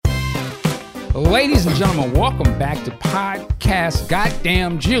Ladies and gentlemen, welcome back to Podcast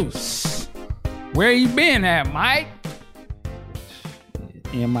Goddamn Juice. Where you been at, Mike?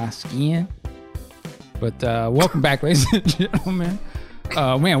 In my skin. But welcome back, ladies and gentlemen.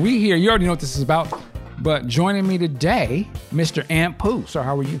 Man, we here. You already know what this is about. But joining me today, Mr. AntPooh. Sir,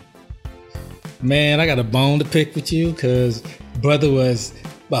 how are you? Man, I got a bone to pick with you because brother was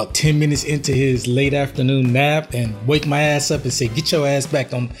about 10 minutes into his late afternoon nap and wake my ass up and say, get your ass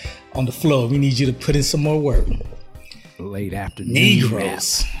back on the floor. We need you to put in some more work. Late afternoon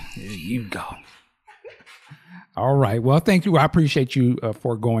Negroes. Nap. There you go. All right. Well, thank you. I appreciate you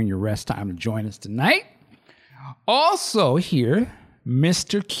foregoing your rest time to join us tonight. Also here,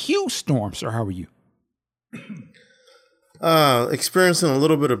 Mr. QStorm. Sir, how are you? Experiencing a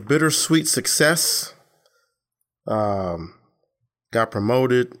little bit of bittersweet success. Got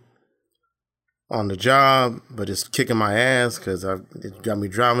promoted on the job, but it's kicking my ass because it got me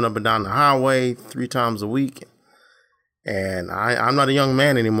driving up and down the highway 3 times a week. And I'm not a young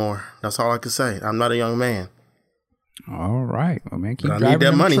man anymore. That's all I can say. I'm not a young man. All right. Well, man, keep but driving I need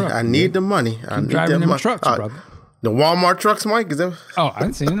that money. trucks, I need the money. Keep I need driving that them trucks, brother. The Walmart trucks, Mike? Is that? Oh, I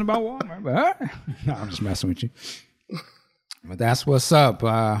didn't say anything about Walmart, but all right. No, I'm just messing with you. But that's what's up.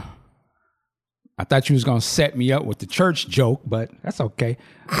 I thought you was going to set me up with the church joke, but that's okay.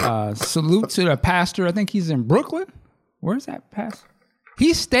 Salute to the pastor. I think he's in Brooklyn. Where's that pastor?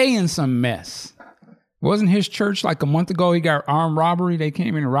 He's staying in some mess. Wasn't his church like a month ago? He got armed robbery. They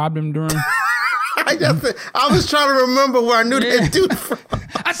came in and robbed him during... I was trying to remember where I knew that dude from.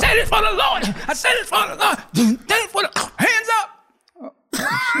 I said it for the Lord. I said it for the Lord. Said it for the hands up.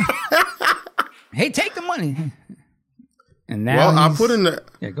 Hey, take the money. And now I put in the.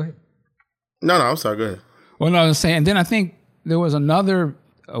 Yeah, go ahead. No, I'm sorry. Go ahead. Well, no, I was saying. And then I think there was another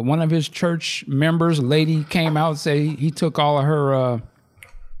one of his church members, a lady, came out and say he took all of her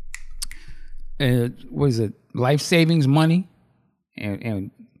what is it, life savings money, and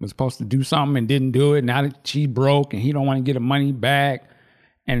was supposed to do something and didn't do it. Now that she broke and he don't want to get the money back.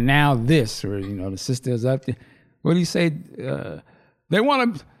 And now this, or, the sister's up there. What do you say? They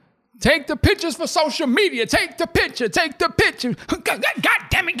want to take the pictures for social media. Take the picture. God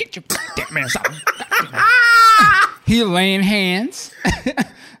damn it, get your goddamn ass out. He laying hands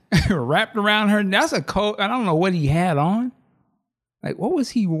wrapped around her. That's a coat. I don't know what he had on. Like, what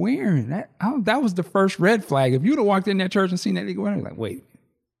was he wearing? That was the first red flag. If you'd have walked in that church and seen that nigga wearing, like, wait.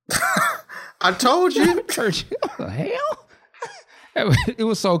 I told you. Church, what the hell? It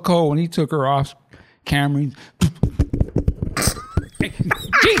was so cold when he took her off camera.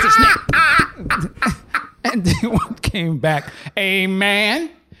 Jesus name. And then one came back. Amen.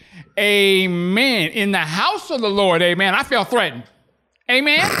 Amen. In the house of the Lord. Amen. I felt threatened.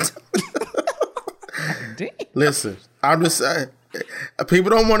 Amen. Listen, I'm just saying.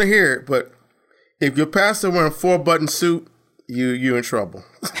 People don't want to hear it, but if your pastor wearing 4-button suit, you in trouble.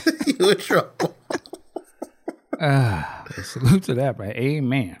 You in trouble. Salute to that, right?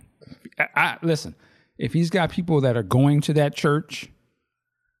 Amen. Listen, if he's got people that are going to that church,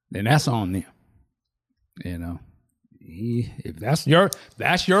 then that's on them. If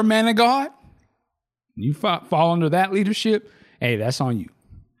that's your man of God, you fall under that leadership, hey, that's on you.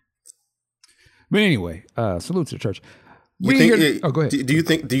 But anyway, salute to the church. Go ahead.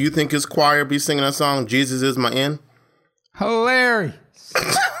 Do you think his choir be singing that song, Jesus is my end? Hilarious.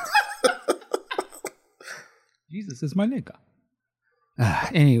 Jesus is my nigga.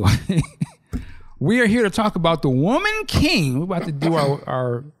 Anyway, we are here to talk about The Woman King. We're about to do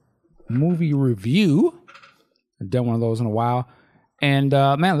our movie review. I've done one of those in a while. And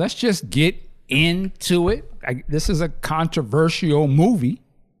man, let's just get into it. This is a controversial movie.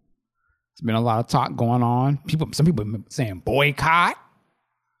 There's been a lot of talk going on. Some people have been saying boycott.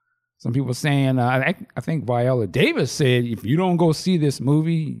 Some people saying, I think Viola Davis said, if you don't go see this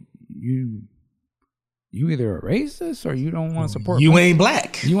movie, you either a racist or you don't want to support. You ain't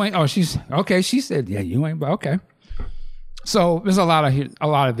black. You ain't. Oh, she's okay. She said, yeah, you ain't black. Okay. So there's a lot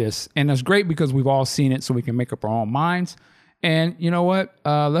of this, and it's great because we've all seen it, so we can make up our own minds. And you know what?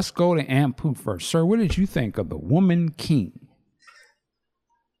 Let's go to AntPooh first, sir. What did you think of The Woman King?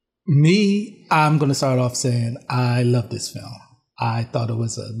 I'm going to start off saying I love this film. I thought it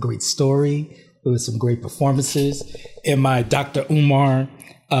was a great story. There was some great performances. In my Dr. Umar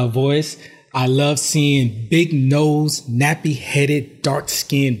voice, I love seeing big nose, nappy headed, dark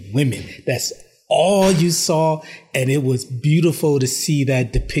skinned women. That's all you saw. And it was beautiful to see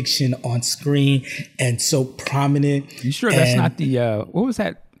that depiction on screen and so prominent. You sure that's not the, what was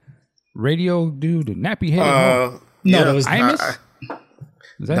that radio dude, the nappy headed? No, that was Imus?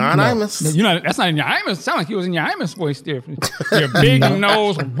 Don Imus. That's not in your Imus. It sounded like he was in your Imus voice there. Your big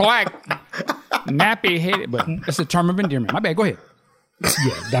nose, black nappy headed, but that's a term of endearment. My bad. Go ahead.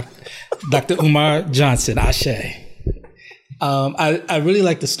 Yeah, Dr. Umar Johnson, Ashe. I really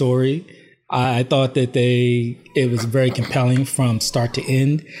like the story. I thought that it was very compelling from start to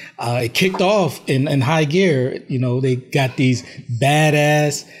end. It kicked off in high gear. You know, they got these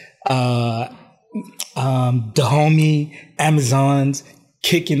badass Dahomey Amazons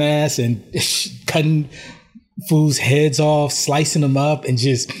kicking ass and cutting fools' heads off, slicing them up, and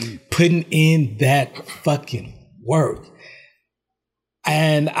just putting in that fucking work.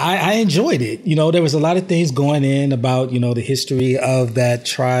 And I enjoyed it. You know, there was a lot of things going in about, you know, the history of that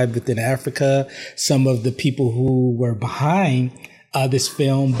tribe within Africa, some of the people who were behind this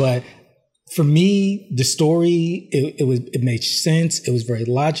film. But for me, the story, it made sense. It was very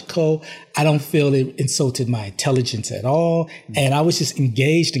logical. I don't feel it insulted my intelligence at all. And I was just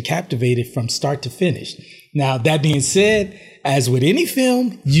engaged and captivated from start to finish. Now, that being said, as with any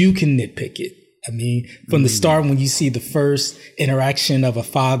film, you can nitpick it. I mean, from the start, when you see the first interaction of a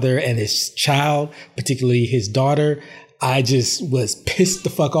father and his child, particularly his daughter, I just was pissed the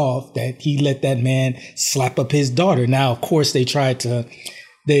fuck off that he let that man slap up his daughter. Now, of course, they retconned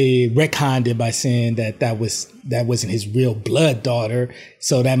it by saying that wasn't his real blood daughter.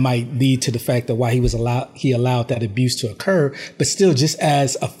 So that might lead to the fact that why he allowed that abuse to occur. But still, just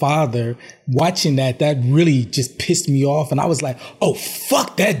as a father watching that really just pissed me off. And I was like, oh,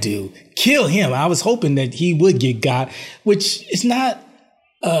 fuck that dude. Kill him. I was hoping that he would get got, which is not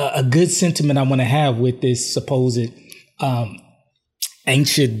a good sentiment I want to have with this supposed old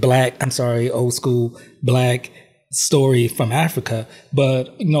school black story from Africa.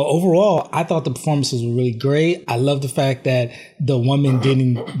 But, you know, overall, I thought the performances were really great. I love the fact that the woman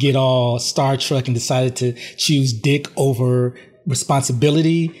didn't get all Star Trek and decided to choose dick over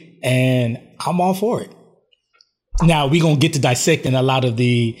responsibility. And I'm all for it. Now, we're going to get to dissecting a lot of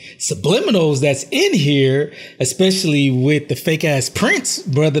the subliminals that's in here, especially with the fake ass Prince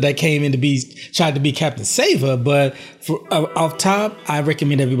brother that came in tried to be Captain Saver. But off top, I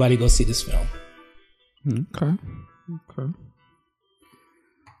recommend everybody go see this film. Okay.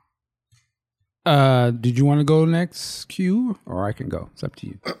 Did you want to go next, Q, or I can go? It's up to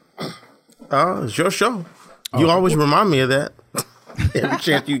you. It's your show. You always remind me of that every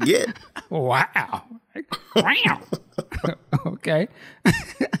chance you get. Wow. Okay.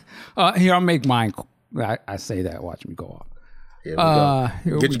 Here, I'll make mine. I say that. Watch me go off.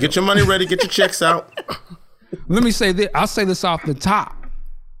 Here we go. Get your money ready. Get your checks out. Let me say this. I'll say this off the top.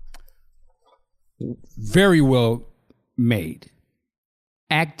 Very well made.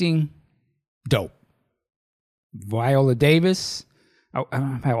 Acting, dope. Viola Davis. I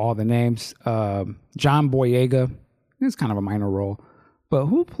don't have all the names. John Boyega. It's kind of a minor role. But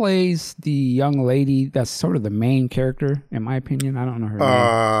who plays the young lady that's sort of the main character, in my opinion? I don't know her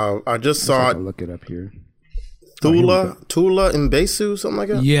name. I just saw it. Look it up here. Tula Mbesu, something like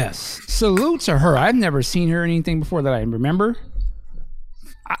that? Yes. Salute to her. I've never seen her in anything before that I remember.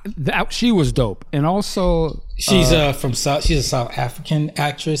 She was dope. And also... She's she's a South African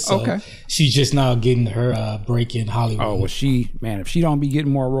actress. So okay. She's just now getting her break in Hollywood. Oh, well, if she don't be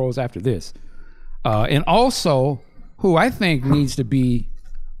getting more roles after this. And also... who I think needs to be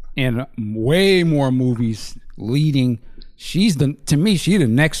in way more movies leading. To me, she's the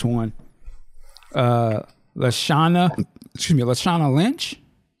next one. Lashana Lynch.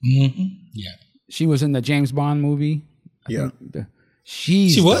 Mm-hmm. Yeah. She was in the James Bond movie. Yeah.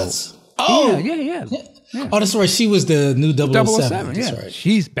 She was? Oh. Yeah. Oh, that's right. She was the new 007. Yeah. That's right.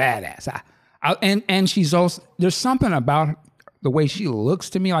 She's badass. And she's also, there's something about the way she looks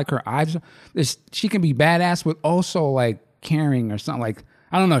to me, like her eyes, she can be badass, but also like caring or something. Like,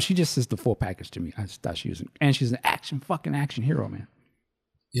 I don't know. She just is the full package to me. I just thought she was, and she's an fucking action hero, man.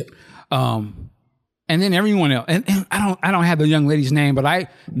 Yep. And then everyone else, and I don't have the young lady's name, but I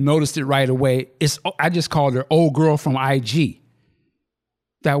noticed it right away. I just called her old girl from IG.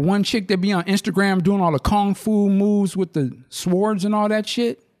 That one chick that be on Instagram doing all the kung fu moves with the swords and all that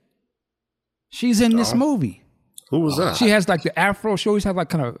shit. She's in this movie. Who was that? She has like the afro. She always has like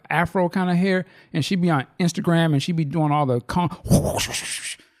kind of afro kind of hair, and she be on Instagram and she be doing all the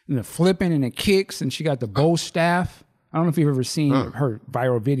and the flipping and the kicks, and she got the bow staff. I don't know if you've ever seen her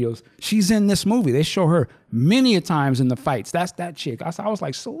viral videos. She's in this movie. They show her many a times in the fights. That's that chick. I was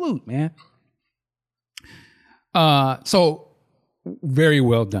like, salute, man. So very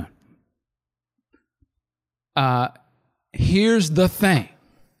well done. Here's the thing.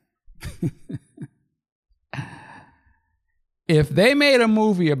 If they made a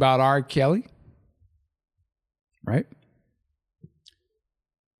movie about R. Kelly, right?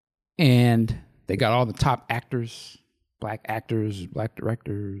 And they got all the top actors, black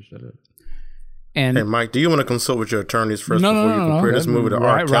directors, And Hey, Mike, do you want to consult with your attorneys first no, before you compare this movie to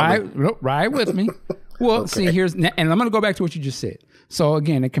R. Kelly? Right with me. Well, see, and I'm going to go back to what you just said. So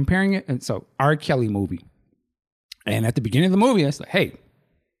again, comparing it, and so R. Kelly movie, and at the beginning of the movie, it's like, hey,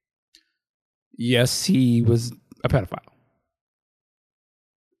 yes, he was a pedophile.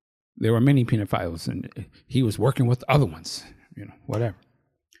 There were many pedophiles, and he was working with other ones, whatever.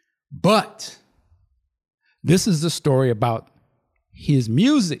 But this is the story about his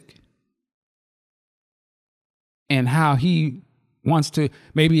music and how he wants to,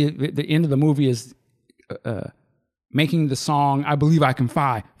 maybe the end of the movie is making the song, I Believe I Can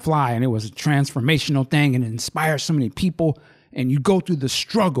Fly, and it was a transformational thing and it inspires so many people, and you go through the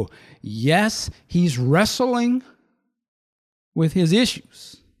struggle. Yes, he's wrestling with his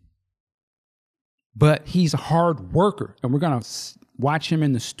issues, but he's a hard worker, and we're going to watch him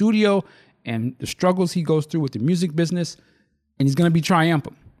in the studio and the struggles he goes through with the music business, and he's going to be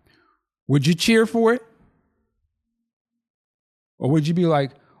triumphant. Would you cheer for it? Or would you be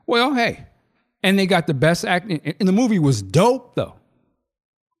like, well, hey, and they got the best acting, and the movie was dope, though,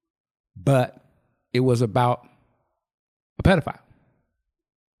 but it was about a pedophile,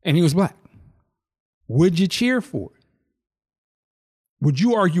 and he was black. Would you cheer for it? Would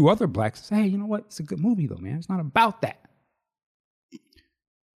you argue other blacks say, hey, you know what? It's a good movie, though, man. It's not about that.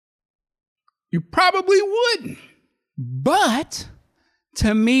 You probably wouldn't. But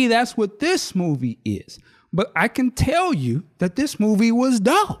to me, that's what this movie is. But I can tell you that this movie was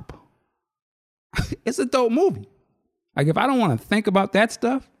dope. It's a dope movie. Like, if I don't want to think about that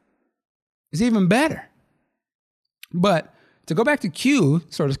stuff, it's even better. But to go back to Q,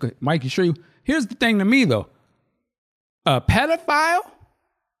 Mike, you sure here's the thing to me, though. A pedophile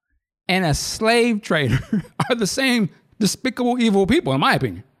and a slave trader are the same despicable, evil people, in my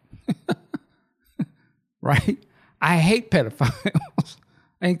opinion. Right? I hate pedophiles.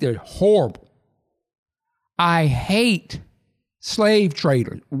 I think they're horrible. I hate slave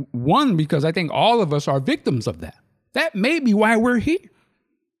traders. One, because I think all of us are victims of that. That may be why we're here,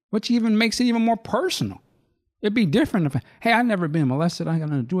 which even makes it even more personal. It'd be different if, hey, I've never been molested. I ain't got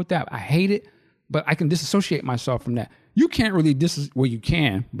nothing to do with that. I hate it, but I can disassociate myself from that. You can't really well, you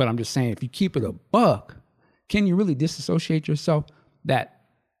can, but I'm just saying, if you keep it a buck, can you really disassociate yourself that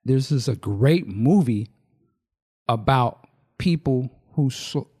this is a great movie about people who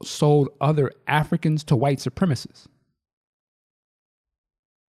sold other Africans to white supremacists?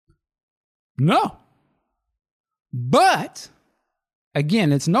 No. But,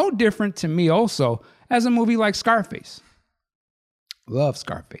 again, it's no different to me also as a movie like Scarface. Love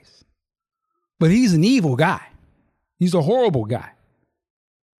Scarface. But he's an evil guy. He's a horrible guy.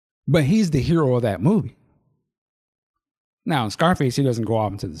 But he's the hero of that movie. Now, in Scarface, he doesn't go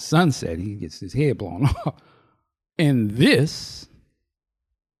off into the sunset. He gets his head blown off. In this,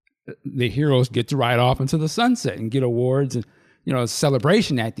 the heroes get to ride off into the sunset and get awards and, a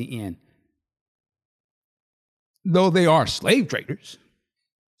celebration at the end. Though they are slave traders.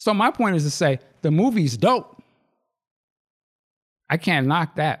 So my point is to say, the movie's dope. I can't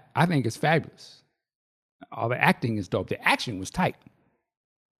knock that. I think it's fabulous. All the acting is dope. The action was tight.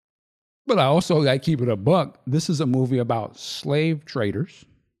 But I also got to keep it a buck. This is a movie about slave traders,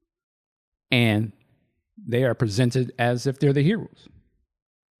 and they are presented as if they're the heroes.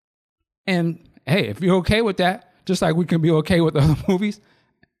 And hey, if you're okay with that, just like we can be okay with other movies,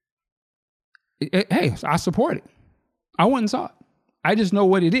 hey, I support it. I went and saw it. I just know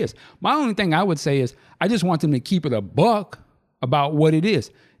what it is. My only thing I would say is I just want them to keep it a buck about what it is.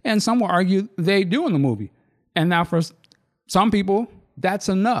 And some will argue they do in the movie. And now for some people, that's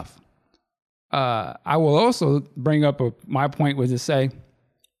enough. I will also bring up my point was to say,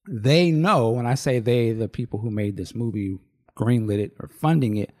 they know, when I say they, the people who made this movie, greenlit it or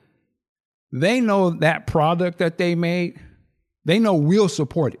funding it, they know that product that they made, they know we'll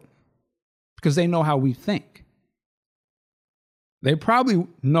support it because they know how we think. They probably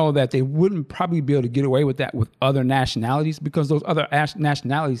know that they wouldn't probably be able to get away with that with other nationalities because those other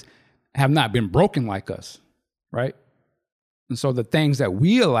nationalities have not been broken like us, right? And so the things that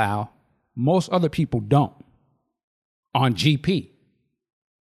we allow, most other people don't on GP.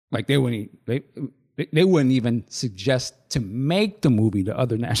 Like they wouldn't even suggest to make the movie to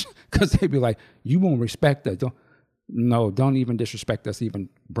other national, because they'd be like, you won't respect us. Don't even disrespect us even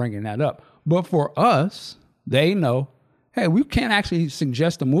bringing that up. But for us, they know, hey, we can't actually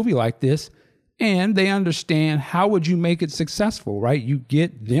suggest a movie like this, and they understand how would you make it successful, right? You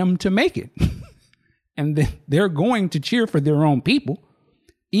get them to make it. And then they're going to cheer for their own people,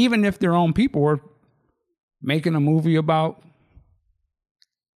 even if their own people are making a movie about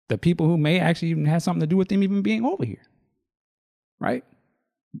the people who may actually even have something to do with them even being over here, right?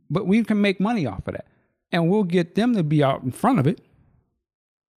 But we can make money off of that. And we'll get them to be out in front of it.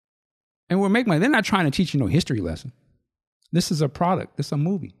 And we'll make money. They're not trying to teach you no history lesson. This is a product. This is a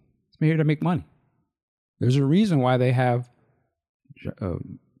movie. It's here to make money. There's a reason why they have,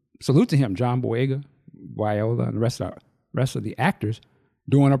 salute to him, John Boyega, Viola, and the rest of the actors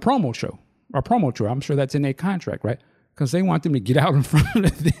doing a promo show. I'm sure that's in their contract, right? Because they want them to get out in front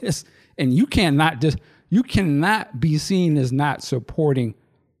of this. And you cannot be seen as not supporting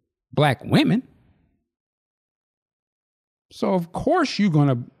Black women. So of course you're going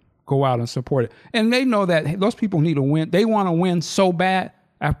to go out and support it. And they know that those people need to win. They want to win so bad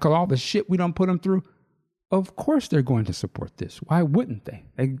after all the shit we done put them through. Of course they're going to support this. Why wouldn't they?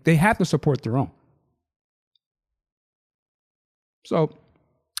 They have to support their own. So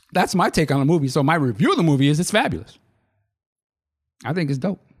that's my take on the movie. So my review of the movie is it's fabulous. I think it's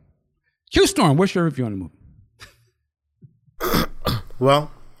dope. QStorm, what's your review on the movie?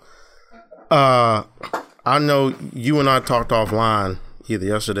 Well, I know you and I talked offline either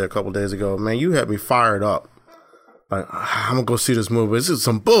yesterday or a couple days ago. Man, you had me fired up. Like, I'm going to go see this movie. This is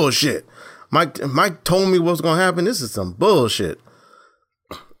some bullshit. Mike told me what's going to happen. This is some bullshit.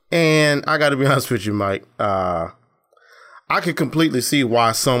 And I got to be honest with you, Mike. I could completely see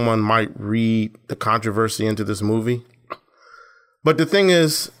why someone might read the controversy into this movie. But the thing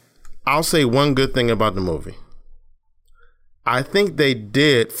is, I'll say one good thing about the movie. I think they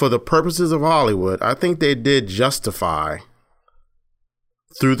did, for the purposes of Hollywood, I think they did justify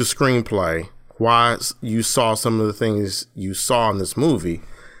through the screenplay why you saw some of the things you saw in this movie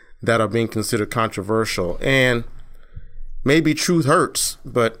that are being considered controversial. And maybe truth hurts,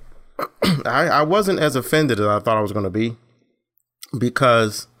 but I wasn't as offended as I thought I was going to be,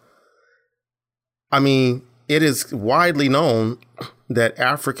 because, I mean, it is widely known that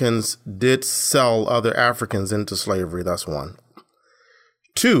Africans did sell other Africans into slavery. That's one.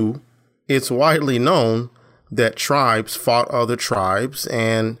 Two, it's widely known that tribes fought other tribes,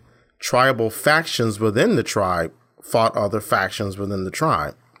 and tribal factions within the tribe fought other factions within the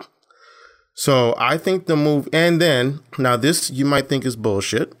tribe. So I think the move, and then, now this you might think is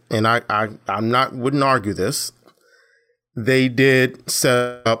bullshit, and wouldn't argue this. They did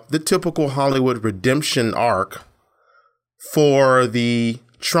set up the typical Hollywood redemption arc for the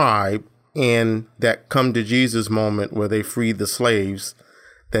tribe in that come to Jesus moment where they freed the slaves,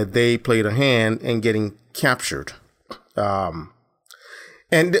 that they played a hand in getting captured.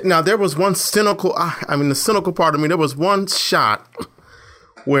 And now there was one cynical, the cynical part of me, there was one shot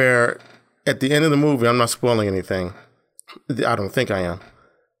where at the end of the movie, I'm not spoiling anything. I don't think I am.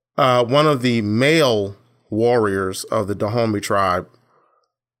 One of the male warriors of the Dahomey tribe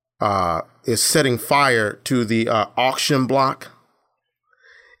is setting fire to the auction block,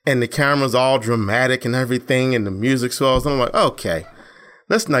 and the camera's all dramatic and everything, and the music swells. And I'm like, okay,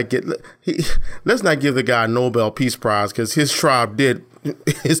 let's not give the guy a Nobel Peace Prize, because his tribe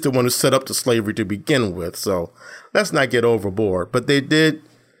is the one who set up the slavery to begin with. So let's not get overboard. But they did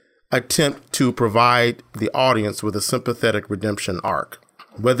attempt to provide the audience with a sympathetic redemption arc.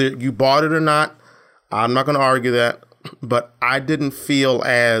 Whether you bought it or not, I'm not going to argue that, but I didn't feel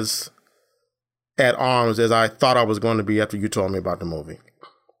as at arms as I thought I was going to be after you told me about the movie.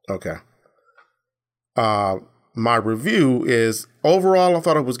 Okay. My review is, overall, I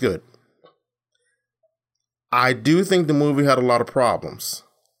thought it was good. I do think the movie had a lot of problems.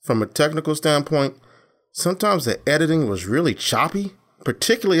 From a technical standpoint, sometimes the editing was really choppy,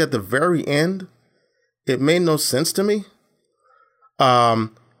 particularly at the very end. It made no sense to me. And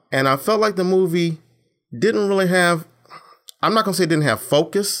I felt like the movie didn't really have, I'm not going to say it didn't have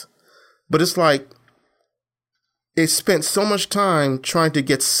focus, but it's like it spent so much time trying to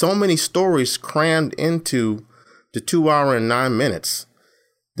get so many stories crammed into the 2 hour and 9 minutes.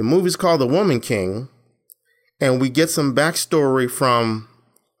 The movie's called The Woman King, and we get some backstory from,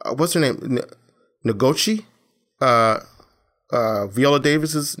 what's her name? Ngozi? Viola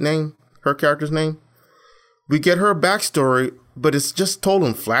Davis's name, her character's name. We get her backstory, but it's just told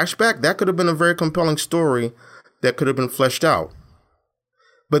in flashback. That could have been a very compelling story that could have been fleshed out.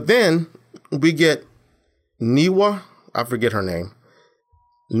 But then we get Niwa, I forget her name,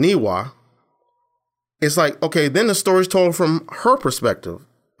 Niwa. It's like, okay, then the story's told from her perspective,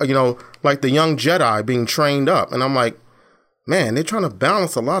 like the young Jedi being trained up. And I'm like, man, they're trying to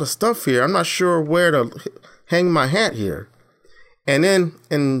balance a lot of stuff here. I'm not sure where to hang my hat here. And then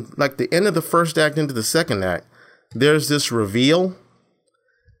in like the end of the first act into the second act, there's this reveal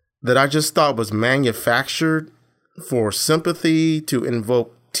that I just thought was manufactured for sympathy, to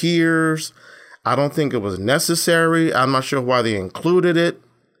invoke tears. I don't think it was necessary. I'm not sure why they included it.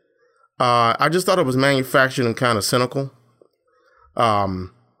 I just thought it was manufactured and kind of cynical.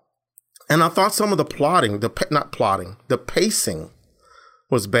 And I thought some of the plotting, the pacing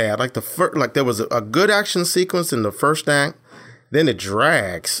was bad. Like there was a good action sequence in the first act, then it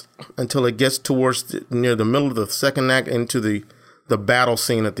drags until it gets towards near the middle of the second act into the battle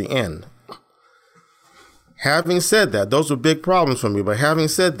scene at the end. Having said that, those were big problems for me. But having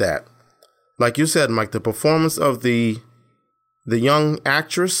said that, like you said, Mike, the performance of the young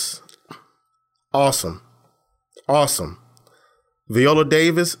actress, awesome. Viola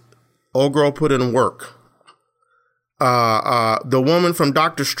Davis, old girl put in work. The woman from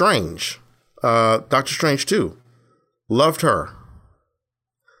Doctor Strange 2, loved her.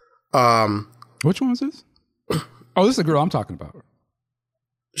 Which one was this? Oh, this is the girl I'm talking about.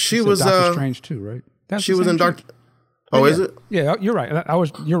 She was Doctor Strange 2, right? She was in Doctor. Oh, yeah. Is it? Yeah, you're right.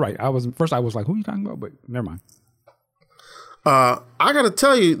 You're right. I was like, who are you talking about? But never mind. I got to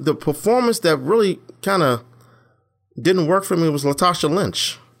tell you, the performance that really kind of didn't work for me was Latasha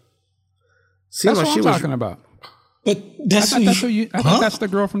Lynch. That's what I'm talking about. But I thought that's the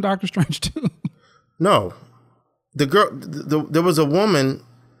girl from Doctor Strange 2. No, the girl. There was a woman,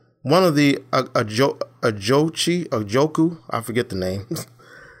 one of the Ajoku. I forget the name.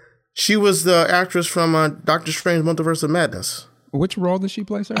 She was the actress from Doctor Strange: Multiverse of Madness. Which role did she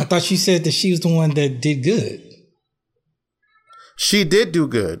play, sir? I thought she said that she was the one that did good. She did do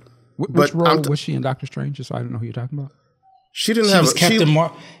good. Which role was she in Doctor Strange? Just so I don't know who you're talking about. She was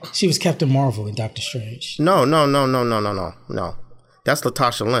Captain Marvel in Doctor Strange. No. That's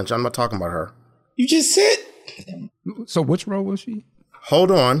Latasha Lynch. I'm not talking about her. You just said. So which role was she?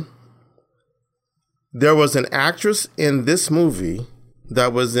 Hold on. There was an actress in this movie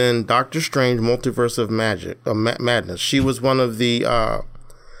that was in Doctor Strange: Multiverse of Madness. She was one of the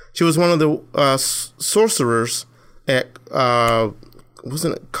sorcerers at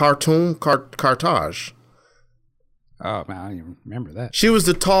wasn't it Carthage? Oh man, I don't even remember that. She was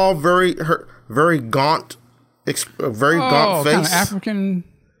the tall, very gaunt, gaunt face. Kind of African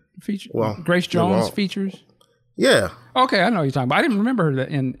feature. Well, Grace Jones features. Yeah. Okay, I know what you're talking about. I didn't remember her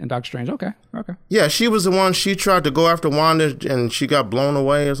in Doctor Strange. Okay. Yeah, she was the one. She tried to go after Wanda and she got blown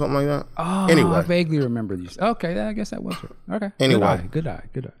away or something like that. Oh, anyway, I vaguely remember these. Okay, I guess that was her. Okay. Anyway, good eye.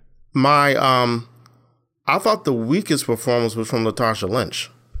 My I thought the weakest performance was from Latasha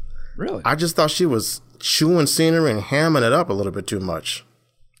Lynch. Really? I just thought she was chewing scenery and hamming it up a little bit too much.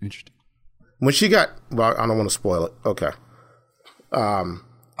 Interesting. When she got, well, I don't want to spoil it. Okay. Are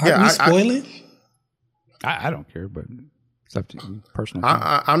we spoiling? I don't care, but it's up to you. Personal.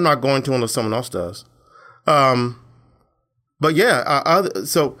 I'm not going to unless someone else does. But yeah,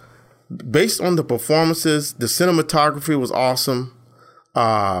 so based on the performances, the cinematography was awesome.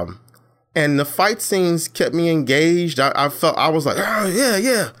 And the fight scenes kept me engaged. I was like, oh,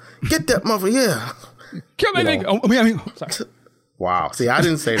 yeah. Get that motherfucker, yeah. Kill that nigga. I mean, sorry. Wow. See, I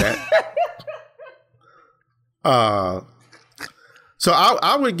didn't say that. So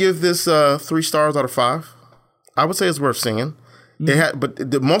I would give this 3 stars out of 5. I would say it's worth seeing.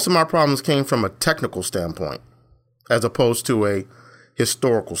 But most of my problems came from a technical standpoint, as opposed to a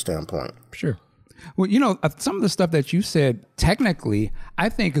historical standpoint. Sure. Well, some of the stuff that you said technically, I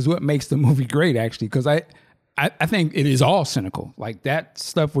think is what makes the movie great, actually, because I think it is all cynical. Like that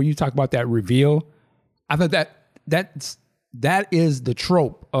stuff where you talk about that reveal, I thought that is the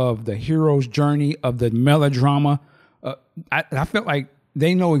trope of the hero's journey, of the melodrama. I felt like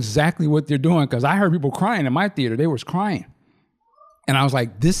they know exactly what they're doing, because I heard people crying in my theater. They was crying. And I was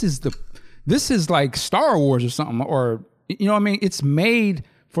like, this is like Star Wars or something, or, you know what I mean? It's made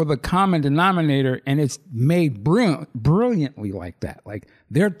for the common denominator, and it's made brilliantly like that. Like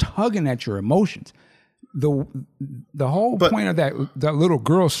they're tugging at your emotions. The whole point of that little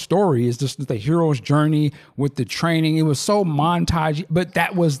girl's story is just the hero's journey with the training. It was so montage, but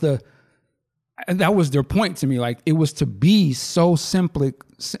that was their point to me. Like it was to be so simple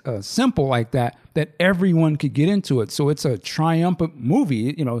like that everyone could get into it. So it's a triumphant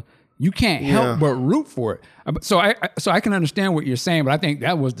movie. You can't help but root for it. So I can understand what you're saying, but I think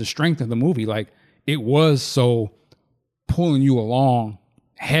that was the strength of the movie. Like it was so pulling you along,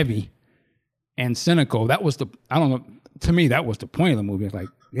 heavy and cynical. That was to me, that was the point of the movie. Like,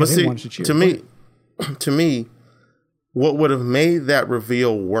 but see, to me, what would have made that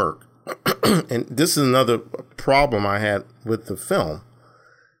reveal work, and this is another problem I had with the film.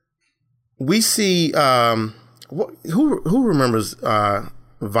 We see who remembers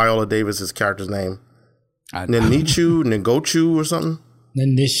Viola Davis's character's name? Negochu or something?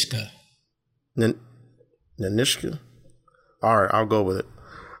 Nanishka. All right, I'll go with it.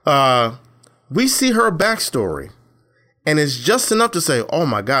 We see her backstory, and it's just enough to say, oh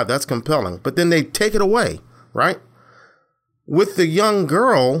my God, that's compelling. But then they take it away, right? With the young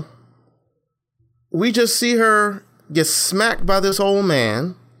girl, we just see her get smacked by this old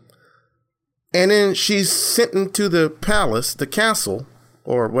man, and then she's sent into the palace, the castle,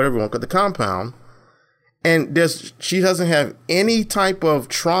 or whatever you want to call it, the compound, and she doesn't have any type of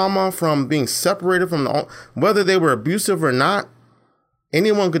trauma from being separated from whether they were abusive or not.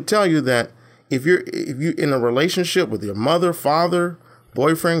 Anyone could tell you that if you're in a relationship with your mother, father,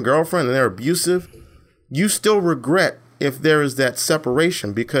 boyfriend, girlfriend, and they're abusive, you still regret if there is that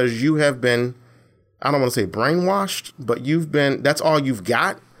separation because you have been, I don't want to say brainwashed, but that's all you've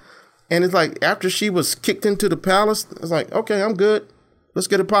got. And it's like after she was kicked into the palace, it's like, okay, I'm good. Let's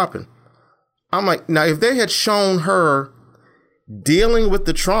get it popping. I'm like, now if they had shown her dealing with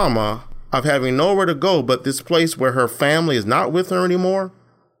the trauma of having nowhere to go but this place where her family is not with her anymore,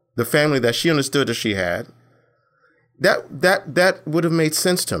 the family that she understood that she had, that would have made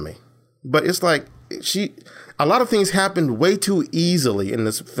sense to me. But it's like a lot of things happened way too easily in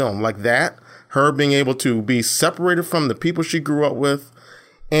this film, like that, her being able to be separated from the people she grew up with,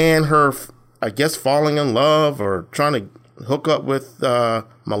 and her, I guess, falling in love or trying to hook up with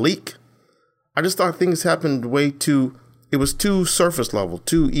Malik. I just thought things happened it was too surface level,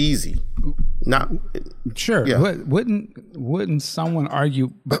 too easy. Sure. Yeah. But wouldn't someone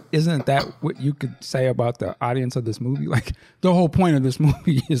argue, but isn't that what you could say about the audience of this movie? Like the whole point of this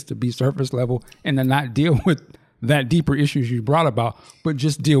movie is to be surface level and to not deal with that deeper issues you brought about, but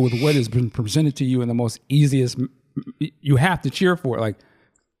just deal with what has been presented to you in the most easiest. You have to cheer for it. Like,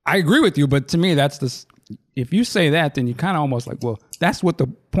 I agree with you, but to me, if you say that, then you kind of almost like, well, that's what the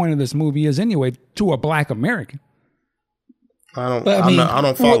point of this movie is anyway, to a Black American. I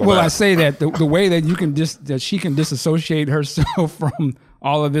don't follow that. Well, I say that the way that you can that she can disassociate herself from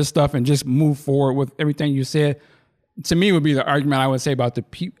all of this stuff and just move forward with everything you said, to me would be the argument I would say about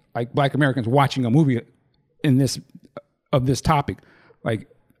like Black Americans watching a movie of this topic. Like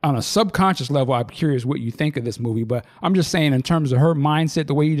on a subconscious level, I'm curious what you think of this movie, but I'm just saying in terms of her mindset,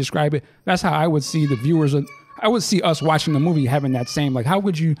 the way you describe it, that's how I would see the viewers. I would see us watching the movie having that same, like, how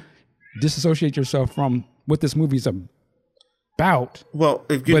would you disassociate yourself from what this movie's about? Well,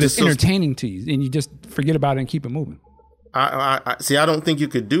 but it's entertaining to you, and you just forget about it and keep it moving. I see. I don't think you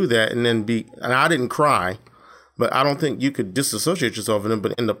could do that and I didn't cry, but I don't think you could disassociate yourself from it,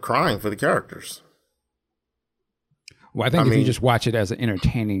 but end up crying for the characters. Well, I think if you just watch it as an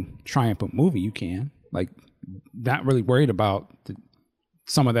entertaining, triumphant movie, you can. Like, not really worried about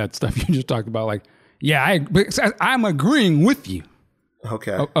some of that stuff you just talked about. Like, yeah, I'm agreeing with you.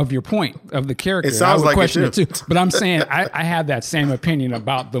 Okay. Of your point, of the character. It sounds like question it too. But I'm saying I have that same opinion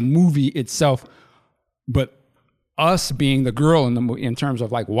about the movie itself, but us being the girl in the movie in terms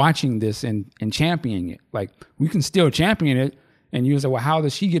of like watching this and championing it. Like, we can still champion it and you say, well, how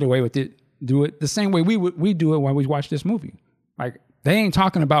does she get away with it? Do it the same way we do it when we watch this movie. Like, they ain't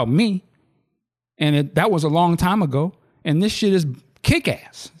talking about me, and that was a long time ago, and this shit is kick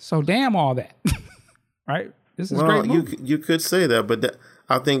ass. So damn all that, right? This is great movie. You could say that, but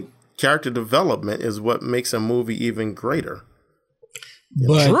I think character development is what makes a movie even greater.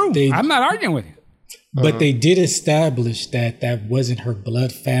 But true. I'm not arguing with you. But they did establish that wasn't her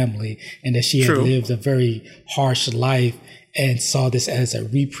blood family, and that she had lived a very harsh life and saw this as a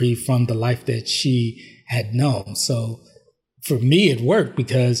reprieve from the life that she had known. So for me, it worked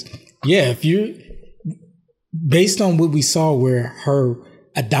because, based on what we saw where her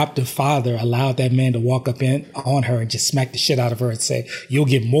adoptive father allowed that man to walk up on her and just smack the shit out of her and say, you'll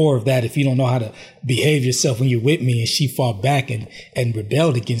get more of that if you don't know how to behave yourself when you're with me. And she fought back and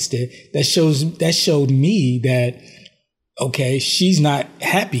rebelled against it. That showed me that, okay, she's not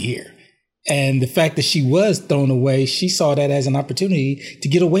happy here. And the fact that she was thrown away, she saw that as an opportunity to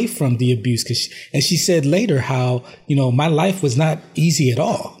get away from the abuse. And she said later how, my life was not easy at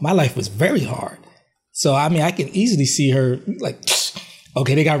all. My life was very hard. So, I mean, I can easily see her like,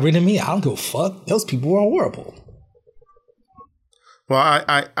 okay, they got rid of me. I don't give a fuck. Those people were horrible. Well,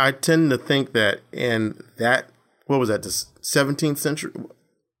 I tend to think that in that, what was that, the 17th century,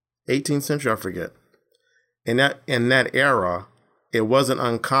 18th century, I forget. In that era, it wasn't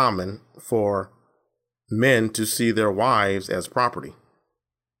uncommon for men to see their wives as property.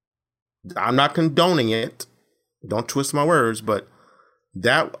 I'm not condoning it. Don't twist my words, but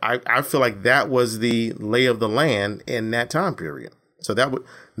that I feel like that was the lay of the land in that time period. So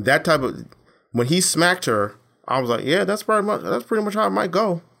that type of, when he smacked her, I was like, yeah, that's pretty much how it might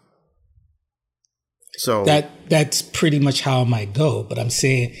go. So that's pretty much how it might go. But I'm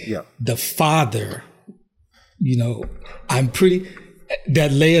saying, the father,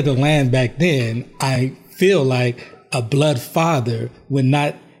 that lay of the land back then, I feel like a blood father would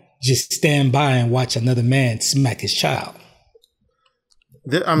not just stand by and watch another man smack his child.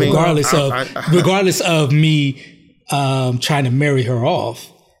 I mean, regardless of me trying to marry her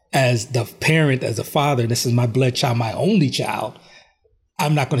off as the parent, as a father, this is my blood child, my only child.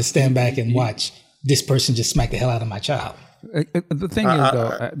 I'm not going to stand back and watch this person just smack the hell out of my child. The thing is,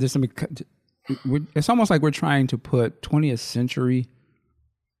 though, it's almost like we're trying to put 20th century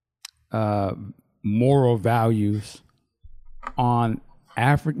moral values on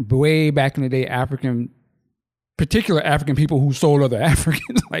way back in the day, particular African people who sold other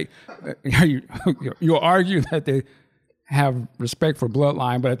Africans. Like, you'll argue that they have respect for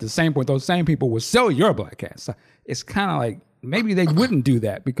bloodline, but at the same point, those same people will sell your black cat. So it's kind of like maybe they wouldn't do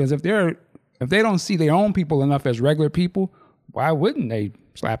that, because if they don't see their own people enough as regular people, why wouldn't they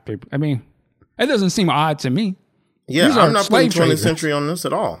slap people? I mean, it doesn't seem odd to me. Yeah, I'm not putting 20th century on this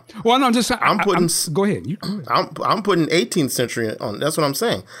at all. Well, no, I'm go ahead. I'm putting 18th century on. That's what I'm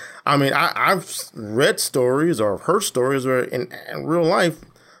saying. I mean, I've read stories or heard stories where in real life,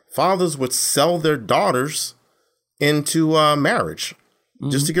 fathers would sell their daughters into marriage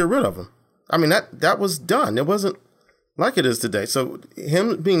just to get rid of them. I mean, that was done. It wasn't like it is today. So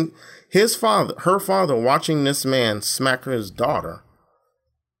him being her father watching this man smack his daughter,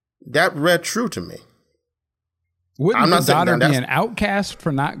 that read true to me. Wouldn't the daughter be an outcast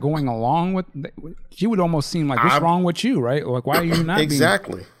for not going along with? She would almost seem like, what's wrong with you, right? Like, why are you not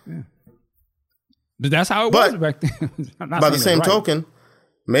exactly? Yeah. But that's how it was back then. By the same token,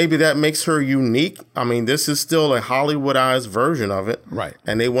 maybe that makes her unique. I mean, this is still a Hollywoodized version of it, right?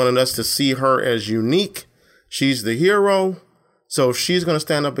 And they wanted us to see her as unique. She's the hero, so she's going to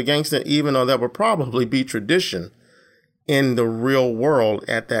stand up against it, even though that would probably be tradition in the real world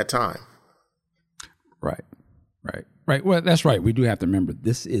at that time. Right. Well, that's right. We do have to remember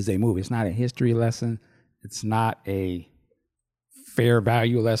this is a movie. It's not a history lesson. It's not a fair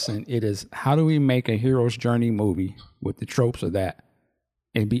value lesson. It is, how do we make a hero's journey movie with the tropes of that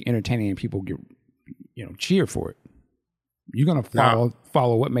and be entertaining and people get, cheer for it? You're going to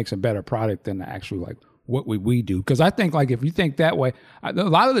follow what makes a better product than actually like what would we do? Because I think like if you think that way, a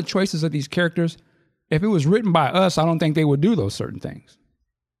lot of the choices of these characters, if it was written by us, I don't think they would do those certain things.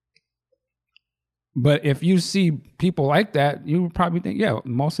 But if you see people like that, you would probably think, yeah,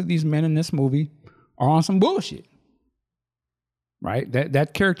 most of these men in this movie are on some bullshit, right?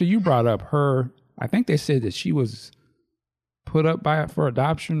 That character you brought up, I think they said that she was put up for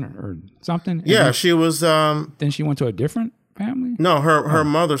adoption or something. Yeah, she was. Then she went to a different family? No, her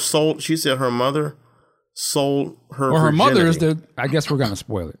mother sold, she said her mother sold her virginity. Her mother is I guess we're going to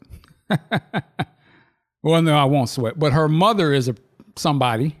spoil it. Well, no, I won't sweat. But her mother is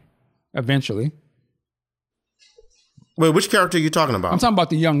somebody eventually. Wait, which character are you talking about? I'm talking about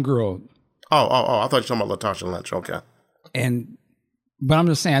the young girl. Oh! I thought you were talking about Latasha Lynch. Okay. But I'm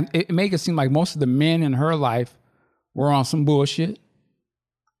just saying, it make it seem like most of the men in her life were on some bullshit.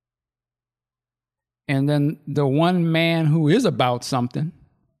 And then the one man who is about something,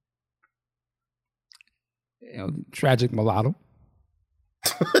 tragic mulatto.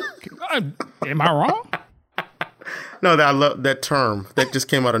 Am I wrong? No, I love that term. That just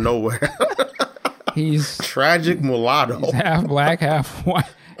came out of nowhere. He's tragic mulatto. He's half black, half white.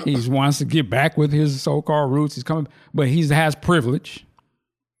 He wants to get back with his so-called roots. He's coming, but he has privilege.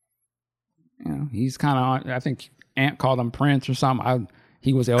 He's kind of, I think Ant called him Prince or something.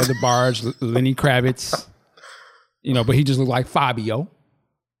 He was Elder Barge, Lenny Kravitz, but he just looked like Fabio.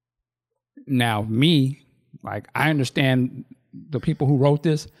 Now, me, like, I understand the people who wrote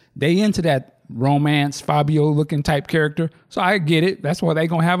this, they into that romance, Fabio looking type character. So I get it. That's why they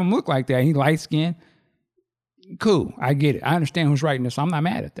going to have him look like that. He light skinned. Cool. I get it. I understand who's writing this. So I'm not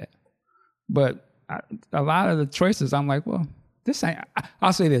mad at that. But a lot of the choices, I'm like, well, this ain't,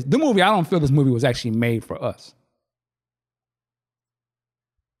 I'll say this. The movie, I don't feel this movie was actually made for us.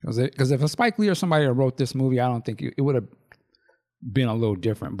 Because if a Spike Lee or somebody wrote this movie, I don't think it would have been a little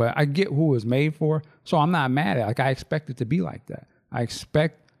different. But I get who it was made for. So I'm not mad at it. Like, I expect it to be like that. I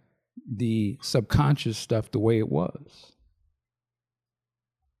expect the subconscious stuff the way it was.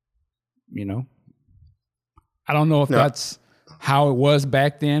 I don't know if that's how it was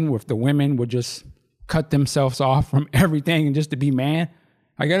back then, where if the women would just cut themselves off from everything and just to be man.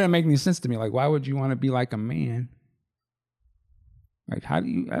 Like, that doesn't make any sense to me. Like, why would you want to be like a man? Like, I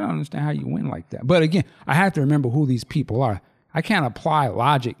don't understand how you win like that. But again, I have to remember who these people are. I can't apply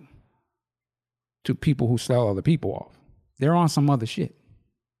logic to people who sell other people off. They're on some other shit.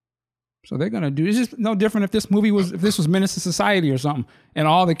 So they're going to do, it's just no different if this was Menace to Society or something, and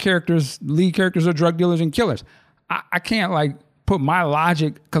all the lead characters are drug dealers and killers. I can't like put my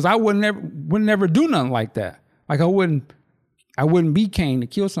logic, because I would never do nothing like that. Like I wouldn't be Cain to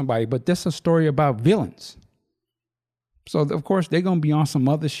kill somebody, but this is a story about villains. So of course they're gonna be on some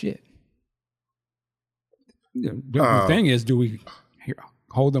other shit. The thing is, do we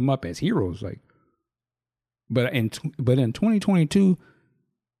hold them up as heroes? Like, but in 2022,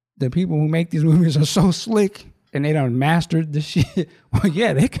 the people who make these movies are so slick and they done mastered the shit. Well,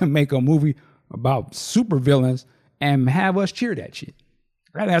 yeah, they can make a movie about supervillains and have us cheer that shit.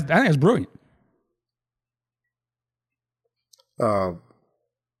 That's brilliant. I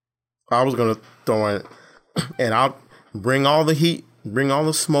was gonna throw in, and I'll bring all the heat, bring all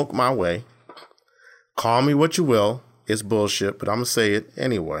the smoke my way. Call me what you will. It's bullshit, but I'm gonna say it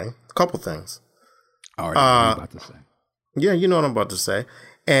anyway. A couple things. I already know what I'm about to say. Yeah, you know what I'm about to say.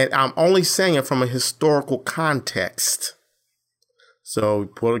 And I'm only saying it from a historical context. So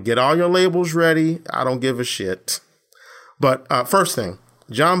get all your labels ready. I don't give a shit. But first thing,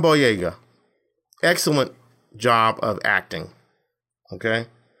 John Boyega, excellent job of acting. Okay?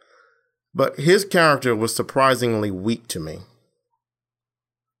 But his character was surprisingly weak to me.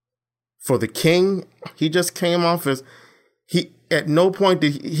 For the king, he just came off as, at no point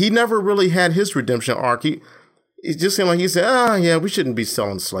he never really had his redemption arc. It just seemed like he said, yeah, we shouldn't be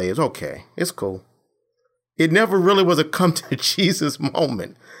selling slaves. Okay, it's cool. It never really was a come to Jesus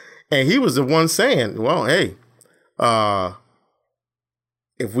moment. And he was the one saying, well, hey,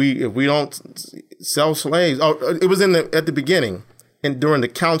 if we don't sell slaves, it was at the beginning and during the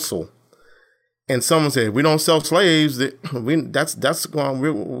council. And someone said, we don't sell slaves, we're going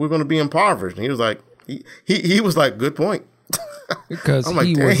to be impoverished. And he was like, he was like, good point. Because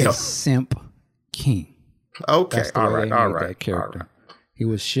he was a simp king. Okay, all right. That character. He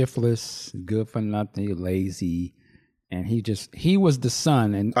was shiftless, good for nothing, lazy, and he was the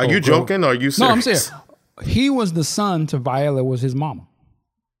son. And are you joking? Or are you serious? No, I'm serious. He was the son to Viola was his mama.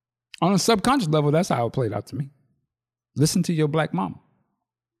 On a subconscious level, that's how it played out to me. Listen to your black mama.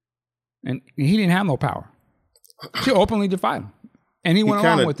 And he didn't have no power. She openly defied him, and he went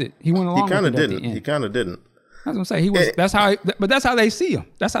along with it. He went along with it at the end. He kind of didn't. That's what I'm saying. That's how they see him.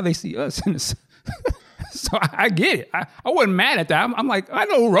 That's how they see us. So I get it. I wasn't mad at that. I'm like, I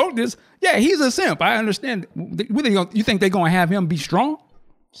know who wrote this. Yeah, he's a simp. I understand. You think they're going to have him be strong?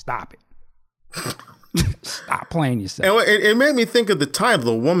 Stop it. Stop playing yourself. And it made me think of the title,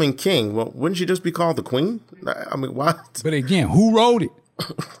 The Woman King. Well, wouldn't she just be called the Queen? I mean, what? But again, who wrote it?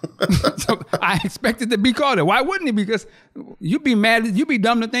 So I expected to be called it. Why wouldn't it? Because you'd be mad. You'd be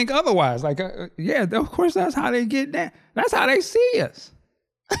dumb to think otherwise. Like, yeah, of course, that's how they get that. That's how they see us.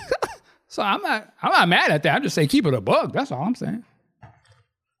 So I'm not mad at that. I just say keep it a bug. That's all I'm saying.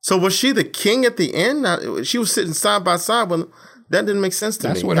 So was she the king at the end? She was sitting side by side. When that didn't make sense to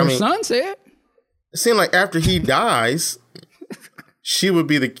me. That's what her son said. It seemed like after he dies, she would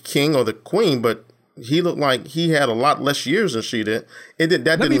be the king or the queen, but he looked like he had a lot less years than she did. That didn't make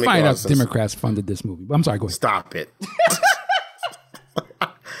sense. Let me find out Democrats funded this movie. I'm sorry, go ahead. Stop it.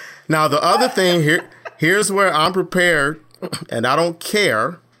 Now, the other thing here's where I'm prepared, and I don't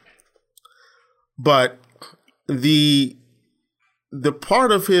care, but the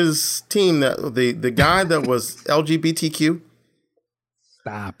part of his team, that the guy that was LGBTQ.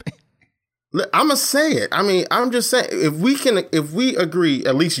 Stop it. I'm gonna say it. I mean, I'm just saying, if we agree,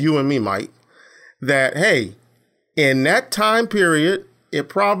 at least you and me, Mike, that hey, in that time period, it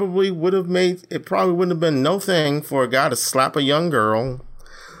probably wouldn't have been no thing for a guy to slap a young girl,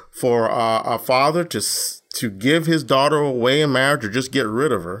 for a father to give his daughter away in marriage or just get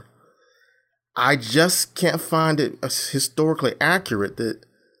rid of her. I just can't find it historically accurate that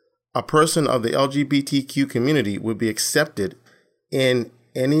a person of the LGBTQ community would be accepted in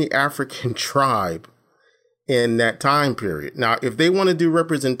any African tribe in that time period. Now, if they want to do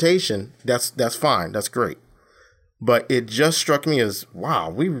representation, that's fine. That's great. But it just struck me as, wow,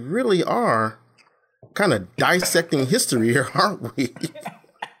 we really are kind of dissecting history here, aren't we?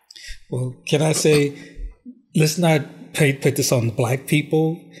 Well, can I say, let's not put this on the black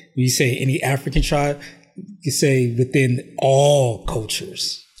people. When you say any African tribe, you say within all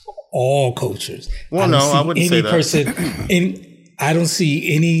cultures. All cultures. Well, I wouldn't say that. I don't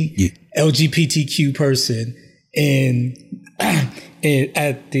see any LGBTQ person at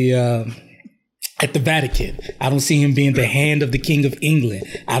the Vatican. I don't see him being the hand of the King of England.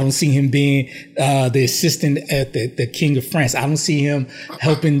 I don't see him being the assistant at the King of France. I don't see him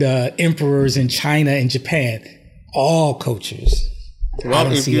helping the emperors in China and Japan. All cultures. Well, I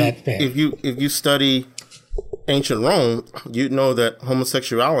don't see that fact. If you study ancient Rome, you know that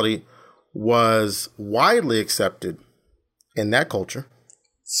homosexuality was widely accepted in that culture.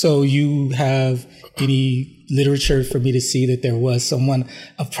 So you have any literature for me to see that there was someone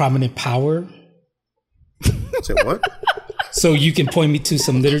of prominent power? Say what? So you can point me to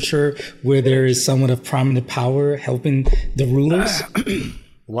some literature where there is someone of prominent power helping the rulers?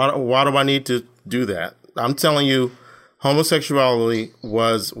 Why do I need to do that? I'm telling you, homosexuality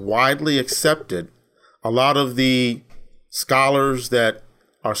was widely accepted. A lot of the scholars that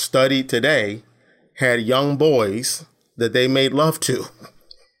are studied today had young boys that they made love to.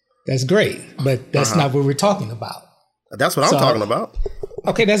 That's great, but that's not what we're talking about. That's what I'm talking about.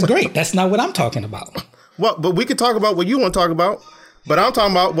 Okay, that's great. That's not what I'm talking about. Well, but we can talk about what you want to talk about. But I'm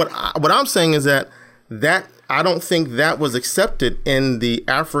talking about what I'm saying is that I don't think that was accepted in the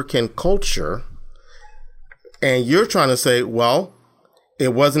African culture. And you're trying to say, well,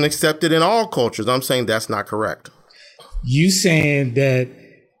 it wasn't accepted in all cultures. I'm saying that's not correct. You saying that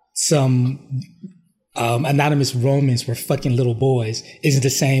some anonymous Romans were fucking little boys isn't the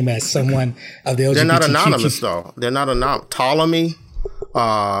same as someone of the LGBTQ. They're not anonymous, though. They're not anonymous. Ptolemy,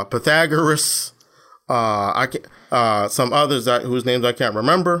 Pythagoras, some others whose names I can't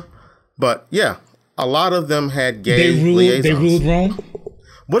remember. But yeah, a lot of them had gay liaisons. They ruled Rome?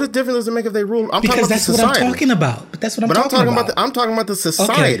 What difference does it make if they rule? Because that's what I'm talking about. But that's what I'm talking about. I'm talking about the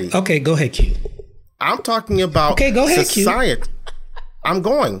society. Okay, go ahead, Q. I'm talking about society. Q. I'm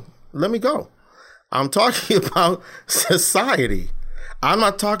going. Let me go. I'm talking about society. I'm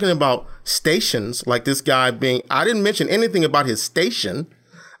not talking about stations like this guy being. I didn't mention anything about his station,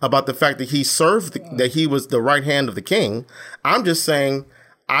 about the fact that he served, that he was the right hand of the king. I'm just saying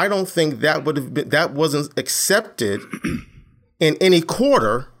I don't think that wasn't accepted in any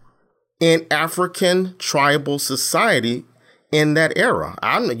quarter in African tribal society in that era.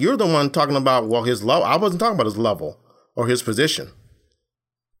 You're the one talking about, well, his level. I wasn't talking about his level or his position.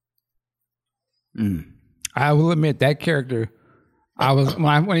 I will admit that character,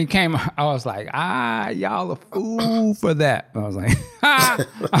 when he came, I was like, y'all a fool for that. I was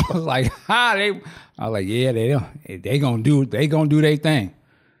like, yeah, they gonna do their thing.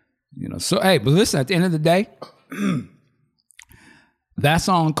 So hey, but listen, at the end of the day, that's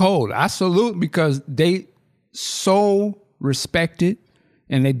on code. I salute because they so respect it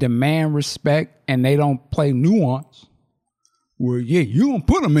and they demand respect and they don't play nuance. Well, yeah, you gonna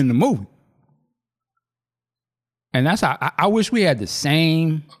put them in the movie. And that's how I wish we had the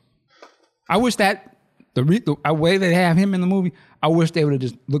same. I wish that the way they have him in the movie, I wish they would have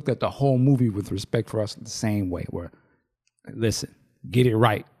just looked at the whole movie with respect for us the same way. Where, listen, get it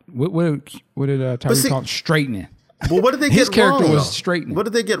right. What did Tyree call it? Straightening. Well, what did they get wrong? His character was straightening. What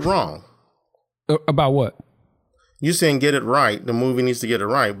did they get wrong? About what? You saying get it right? The movie needs to get it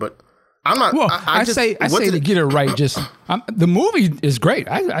right, but I'm not. Well, I say to get it right. Just the movie is great.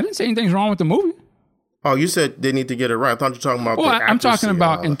 I didn't say anything's wrong with the movie. Oh, you said they need to get it right. I thought you were talking about. Well, I'm talking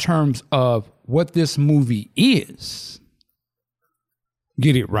about in terms of what this movie is.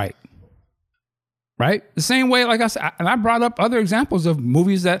 Get it right. Right? The same way, like I said, and I brought up other examples of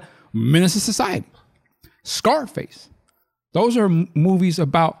movies that menace society. Scarface. Those are movies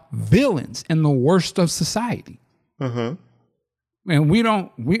about villains and the worst of society. Mm-hmm. And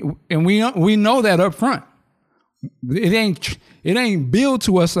we know that up front. It ain't billed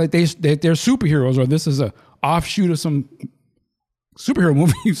to us like that they're superheroes or this is a offshoot of some superhero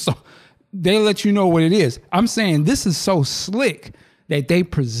movie. So they let you know what it is. I'm saying this is so slick that they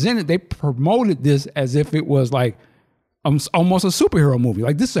promoted this as if it was like almost a superhero movie.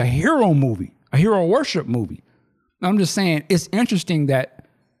 Like this is a hero movie, a hero worship movie. I'm just saying it's interesting that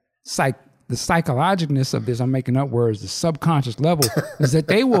the psychologicness of this, I'm making up words, the subconscious level, is that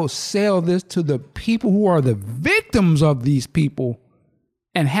they will sell this to the people who are the victims of these people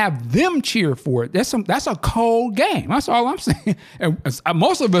and have them cheer for it. That's a cold game. That's all I'm saying. And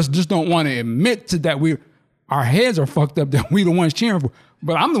most of us just don't want to admit to that our heads are fucked up that we the ones cheering for.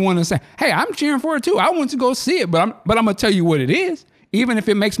 But I'm the one that's saying, hey, I'm cheering for it too. I want to go see it, but I'm gonna tell you what it is, even if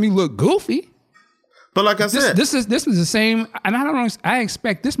it makes me look goofy. But like I said, this is the same, and I don't know. I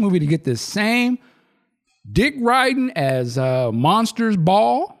expect this movie to get the same dick riding as Monsters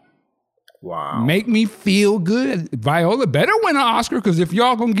Ball. Wow, make me feel good. Viola better win an Oscar because if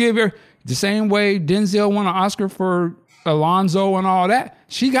y'all gonna give her the same way Denzel won an Oscar for Alonzo and all that,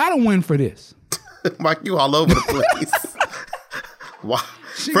 she got to win for this. Mike, you all over the place. Wow,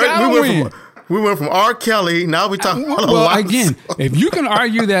 we went from R. Kelly. Now we talking about Alonzo. Well, again, if you can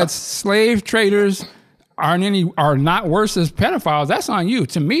argue that slave traders are not worse as pedophiles, that's on you.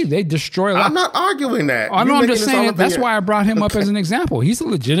 To me, they destroy life. I'm not arguing that. I know, I'm just saying that's why I brought him up as an example. He's a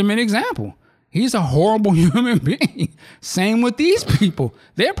legitimate example. He's a horrible human being. Same with these people.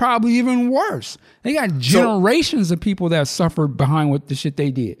 They're probably even worse. They got generations of people that suffered behind what the shit they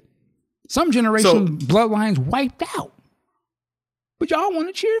did. Some generation bloodlines wiped out. But y'all want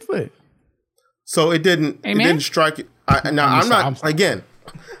to cheer for it. So it didn't strike you. I'm not again.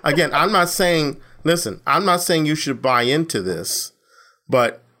 I'm not saying. Listen, I'm not saying you should buy into this,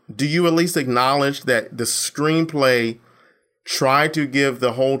 but do you at least acknowledge that the screenplay tried to give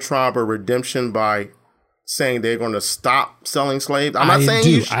the whole tribe a redemption by saying they're going to stop selling slaves? I'm not saying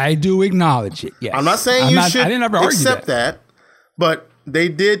you should. I do acknowledge it. Yes. I'm not saying you should I didn't ever argue accept that, but they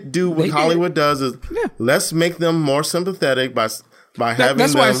did do what Hollywood does is let's make them more sympathetic by having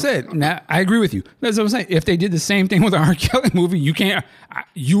that's them. why I said. Now I agree with you. That's what I'm saying. If they did the same thing with the R. Kelly movie, you can't.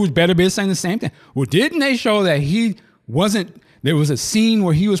 You would better be saying the same thing. Well, didn't they show that he wasn't? There was a scene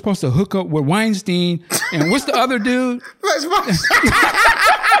where he was supposed to hook up with Weinstein, and what's the other dude?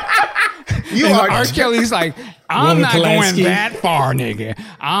 You are R. Kelly's like, I'm not going that far, nigga.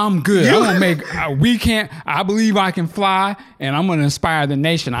 I'm good. I'm gonna make. We can't. I believe I can fly, and I'm gonna inspire the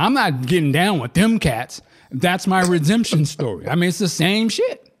nation. I'm not getting down with them cats. That's my redemption story. I mean, it's the same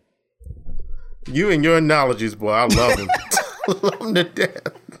shit. You and your analogies, boy. I love them. I love them to death.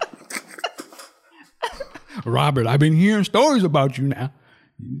 Robert, I've been hearing stories about you now.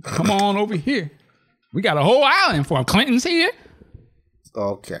 Come on over here. We got a whole island for him. Clinton's here.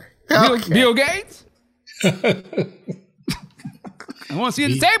 Okay. Bill Gates. I want to see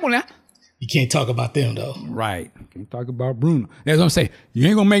at the table now. You can't talk about them, though. Right. Can't talk about Bruno. That's what I'm saying. You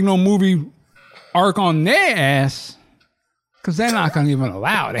ain't going to make no movie arc on their ass because they're not going to even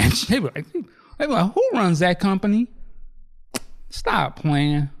allow that. They be like, who runs that company? Stop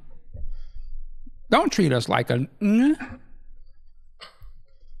playing. Don't treat us like a... But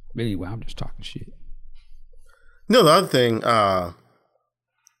anyway, I'm just talking shit. No, the other thing,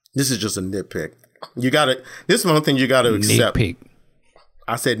 this is just a nitpick. This is one thing you got to accept. Nitpick.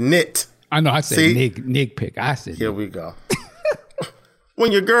 I said nit. I know, I said nitpick. I said here we go.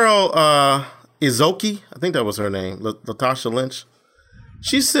 When your girl, Izoki, I think that was her name, Latasha Lynch,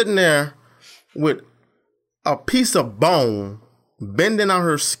 she's sitting there with a piece of bone bending out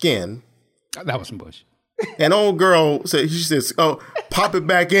her skin. That was some bullshit. And old girl she says, "Oh, pop it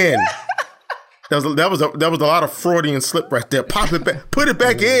back in." That was a lot of Freudian slip right there. Pop it back, put it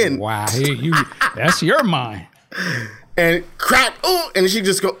back in. Wow, that's your mind. And crack, oh, and she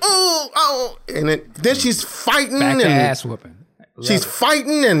just go, oh, and then she's fighting back and to ass whooping. She's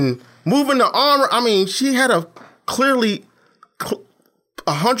fighting and moving the armor. I mean, she had a clearly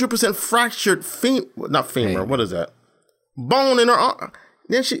 100% fractured not femur. Hey. What is that? Bone in her arm.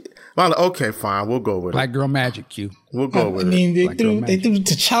 Then okay, fine, we'll go with it. Black girl magic, Q. We'll go with it. I mean, they threw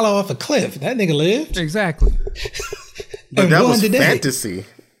T'Challa off a cliff. That nigga lived. Exactly. But that was fantasy.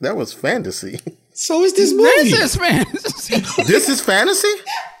 That was fantasy. So is this movie. This is fantasy. This is fantasy?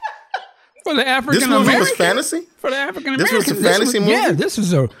 For the African American. This movie American? was fantasy? For the African American. This was a fantasy movie? Yeah, this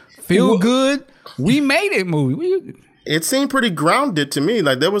is a feel good, we made it movie. It seemed pretty grounded to me.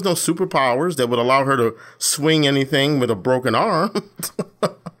 Like there was no superpowers that would allow her to swing anything with a broken arm.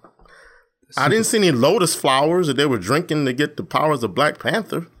 I didn't see any lotus flowers that they were drinking to get the powers of Black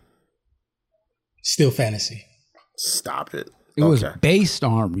Panther. Still fantasy. Stop it. It was based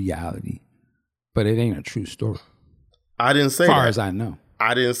on reality, but it ain't a true story. I didn't say that. As far that. as I know.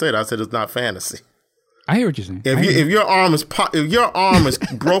 I didn't say that. I said it's not fantasy. I hear what you're saying. If your arm is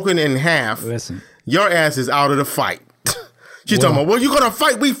broken in half, listen, your ass is out of the fight. She's talking about, well, you gonna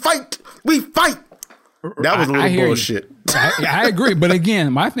fight? We fight. That was a little bullshit. I agree, but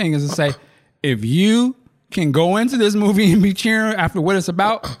again, my thing is to say, if you can go into this movie and be cheering after what it's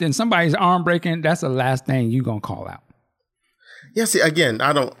about, then somebody's arm breaking, that's the last thing you gonna call out. Yeah, see, again,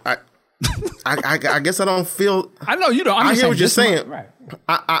 I guess I don't feel. I know you don't. I hear what you're saying. Right.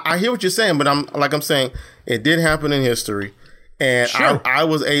 I hear what you're saying, but I'm saying it did happen in history, and sure. I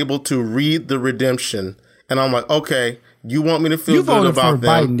was able to read the redemption, and I'm like, okay, you want me to feel good about them? You voted for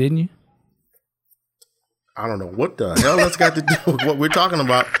Biden, didn't you? I don't know what the hell that's got to do with what we're talking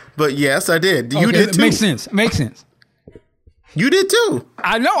about, but yes, I did. You did too. Makes sense. You did too.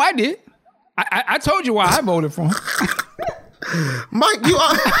 I know I did. I told you why I voted for him. Mike, you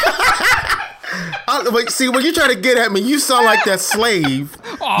are. See, when you try to get at me, you sound like that slave.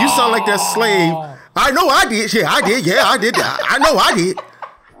 You sound like that slave. I know I did. Yeah, I did. Yeah, I did. I know I did.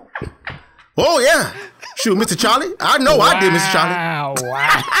 Oh, yeah. Shoot, Mr. Charlie. I know I did, Mr. Charlie.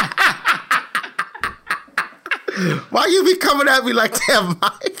 Wow. Why you be coming at me like that,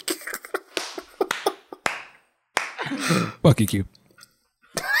 Mike? Fuck you, Q.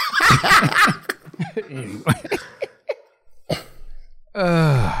 Anyway.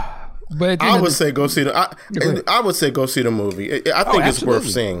 But I would say go see the. I would say go see the movie. I think it's worth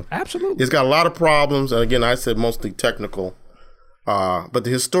seeing. Absolutely, it's got a lot of problems, and again, I said mostly technical. But the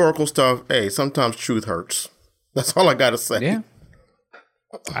historical stuff, hey, sometimes truth hurts. That's all I got to say. Yeah,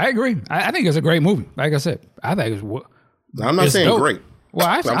 I agree. I think it's a great movie. Like I said, I think it's Now, I'm not saying dope. great. Well,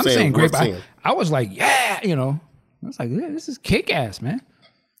 I'm saying great. worth But seeing. I was like, yeah, I was like, yeah, this is kick ass, man.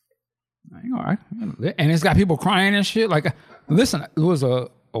 All right. And it's got people crying and shit. Like, listen, it was a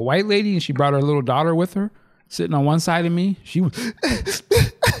white lady and she brought her little daughter with her, sitting on one side of me. She was,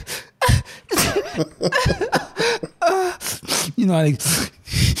 like,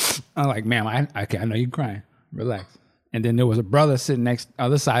 I'm like, ma'am, I know you're crying. Relax. And then there was a brother sitting next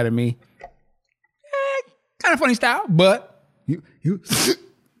other side of me. Kind of funny style, but you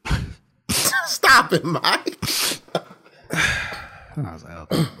Stop it, Mike. I was like,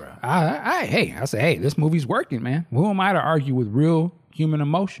 okay, bro. I said, hey, this movie's working, man. Who am I to argue with real human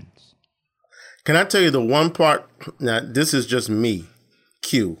emotions? Can I tell you the one part? Now, this is just me,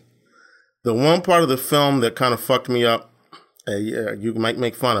 Q. The one part of the film that kind of fucked me up, you might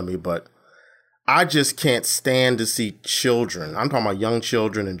make fun of me, but I just can't stand to see children. I'm talking about young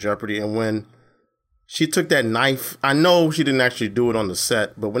children in jeopardy. And when she took that knife, I know she didn't actually do it on the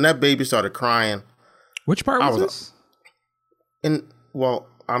set, but when that baby started crying. Which part was this? And well,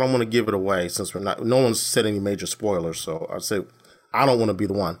 I don't want to give it away since no one's said any major spoilers, so I say I don't want to be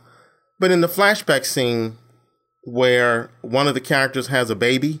the one. But in the flashback scene where one of the characters has a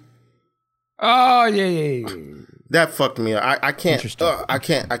baby. Oh yeah. That fucked me up. I can't. I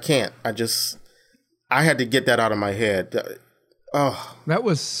can't. I had to get that out of my head. That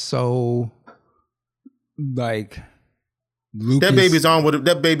was so like. Lucas. That baby's arm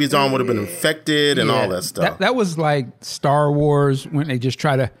would have been infected and all that stuff. That was like Star Wars when they just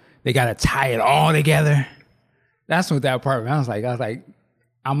they got to tie it all together. That's what that part. I was like,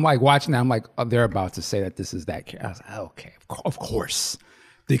 I'm like watching that. I'm like, oh, they're about to say that this is that. I was like, okay, of course,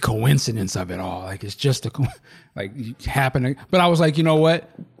 the coincidence of it all. Like it's just happening. But I was like, you know what?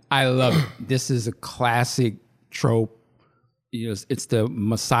 I love it. This is a classic trope. It's the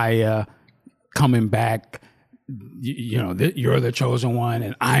Messiah coming back. You're the chosen one,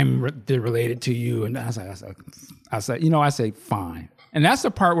 and I'm related to you. And I said, fine. And that's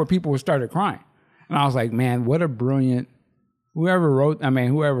the part where people started crying. And I was like, man, what a brilliant,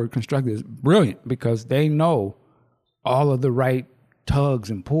 whoever constructed this, brilliant, because they know all of the right tugs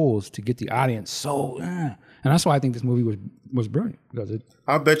and pulls to get the audience. So, and that's why I think this movie was brilliant, because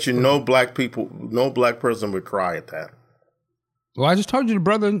I bet you no black person would cry at that. Well, I just told you the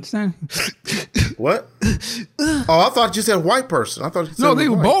brother saying. What? Oh, I thought you said white person. I thought you said no, they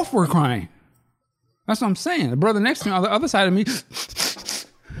both were crying. That's what I'm saying. The brother next to me on the other side of me. Wow.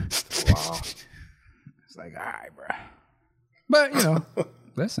 It's like, all right, bro. But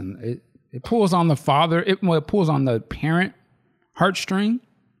listen, it pulls on the father. It pulls on the parent heartstring.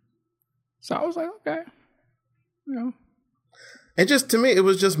 So I was like, okay, And just to me, it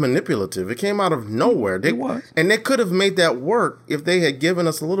was just manipulative. It came out of nowhere. It was. And they could have made that work if they had given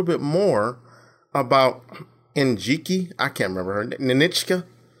us a little bit more about Njiki. I can't remember her name. Ninichka,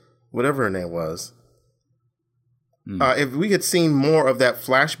 whatever her name was. If we had seen more of that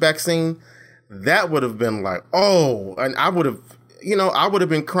flashback scene, that would have been like, oh, and I would have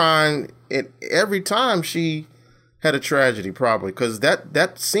been crying every time she had a tragedy, probably, because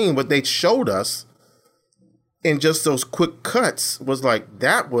that scene, what they showed us in just those quick cuts was like,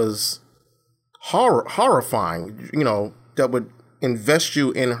 that was horrifying, that would invest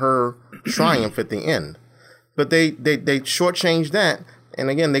you in her triumph at the end. But they shortchanged that. And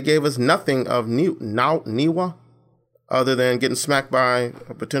again, they gave us nothing of Niwa other than getting smacked by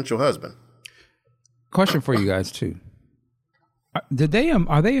a potential husband. Question for you guys too. Are they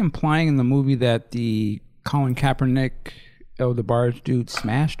implying in the movie that the Colin Kaepernick, the Barge dude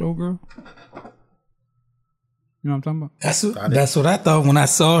smashed old girl? You know what I'm talking about? That's what I thought when I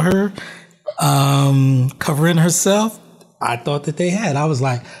saw her covering herself. I thought that they had. I was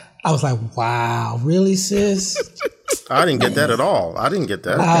like, wow, really, sis? I didn't get that at all. I didn't get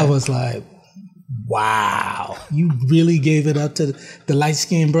that. I was like, wow, you really gave it up to the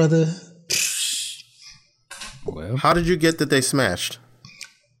light-skinned brother? Well, how did you get that they smashed?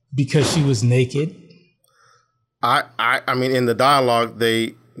 Because she was naked. I mean, in the dialogue,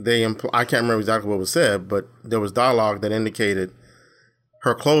 I can't remember exactly what was said, but there was dialogue that indicated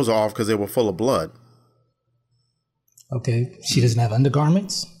her clothes are off because they were full of blood. Okay, she doesn't have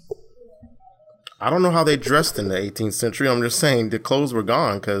undergarments? I don't know how they dressed in the 18th century. I'm just saying the clothes were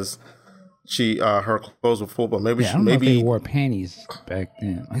gone because her clothes were full, but maybe I don't know if they wore panties back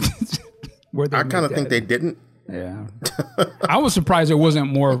then. I kind of think they didn't. Yeah, I was surprised there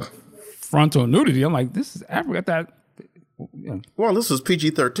wasn't more frontal nudity. I'm like, this is Africa. Well, this was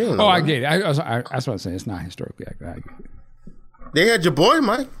PG-13. Oh, I get it. That's what I'm saying. It's not historically accurate. I get it. They had your boy,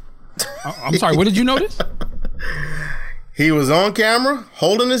 Mike. I'm sorry. What did you notice? He was on camera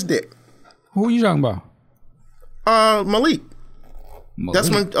holding his dick. Who are you talking about? Malik. That's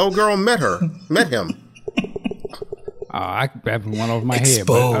when old girl met him. That went over my head. Exposed.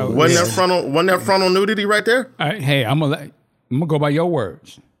 But, Wasn't that frontal nudity right there? Hey, I'm gonna go by your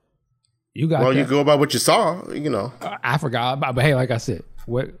words. You got. Well, that. you go by what you saw. You know. I forgot about, but hey, like I said,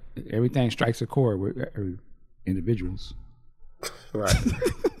 everything strikes a chord with individuals. Right.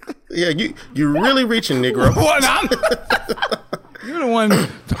 Yeah, you're really reaching, Negro. You're the one.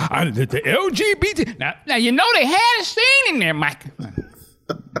 The LGBT. Now you know they had a scene in there, Mike.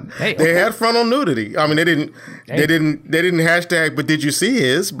 They had frontal nudity. I mean, they didn't hashtag. But did you see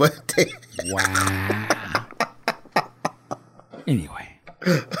his? But wow. Anyway,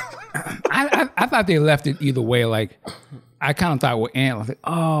 I thought they left it either way. Like I kind of thought with Ant, I was like,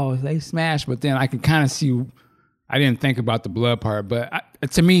 oh, they smashed, but then I could kind of see. I didn't think about the blood part, but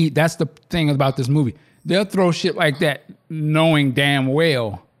to me, that's the thing about this movie. They'll throw shit like that, knowing damn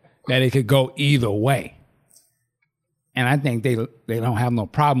well that it could go either way. And I think they don't have no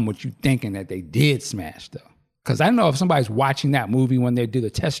problem with you thinking that they did smash, though. Because I know if somebody's watching that movie when they do the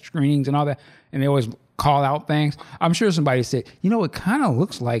test screenings and all that, and they always call out things, I'm sure somebody said, it kind of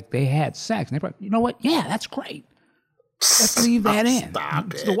looks like they had sex. And they probably, you know what? Yeah, that's great. Let's leave that in.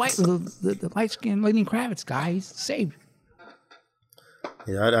 It's the light-skinned Lenny Kravitz guy. He's the savior.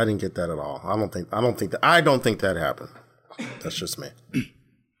 Yeah, I didn't get that at all. I don't think that happened. That's just me.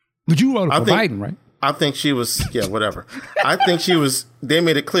 But you voted for Biden, right? I think she was, whatever. I think she was. They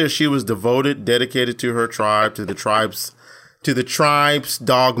made it clear she was devoted, dedicated to her tribe, to the tribe's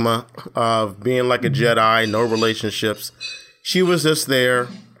dogma of being like a Jedi, no relationships. She was just there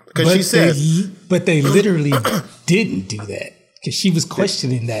because she said. But they literally didn't do that because she was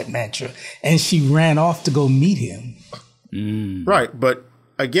questioning that mantra, and she ran off to go meet him. Right, but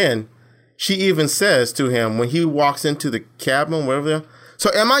again, she even says to him when he walks into the cabin, whatever. So,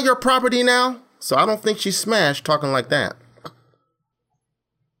 am I your property now? So I don't think she smashed talking like that.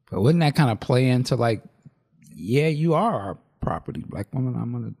 But wouldn't that kind of play into like, yeah, you are our property, black woman.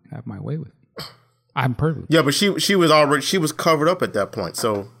 I'm gonna have my way with you. I'm perfect. Yeah, but she was covered up at that point.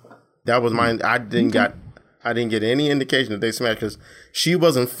 So that was mine. I didn't get any indication that they smashed because she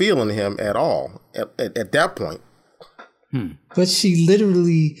wasn't feeling him at all at that point. But she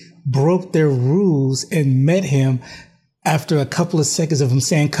literally broke their rules and met him after a couple of seconds of him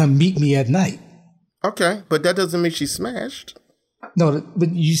saying, "Come meet me at night." Okay, but that doesn't mean she smashed. No,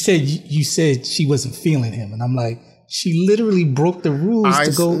 but you said she wasn't feeling him, and I'm like, she literally broke the rules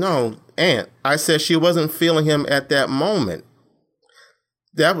to go. No, Aunt, I said she wasn't feeling him at that moment.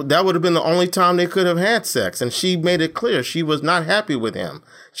 That would have been the only time they could have had sex, and she made it clear she was not happy with him.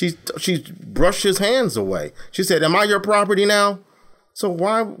 She brushed his hands away. She said, "Am I your property now?" So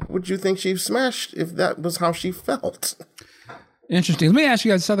why would you think she smashed if that was how she felt? Interesting. Let me ask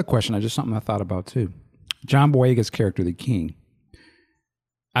you guys this other question. Just something I thought about too. John Boyega's character, the king.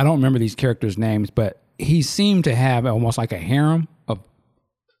 I don't remember these characters' names, but he seemed to have almost like a harem of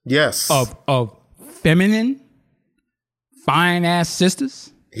feminine, fine ass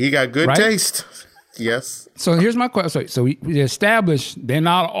sisters. He got good taste. Yes. So here's my question. So we established they're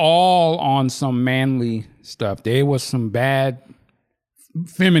not all on some manly stuff. There was some bad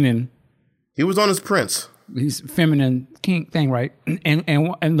feminine. He was on his prince. His feminine king thing, right?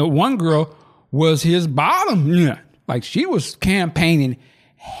 And the one girl was his bottom. Yeah. Like she was campaigning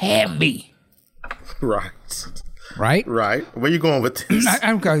heavy. Right. Right. Where you going with this?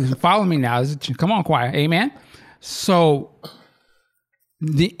 Follow me now. Come on, choir. Amen. So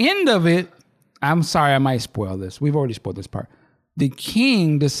the end of it, I'm sorry, I might spoil this. We've already spoiled this part. The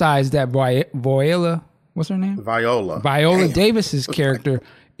king decides that Viola, what's her name? Viola Davis's character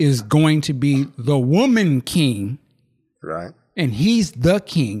is going to be the woman king. Right. And he's the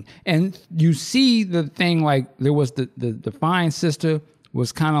king. And you see the thing like there was the fine sister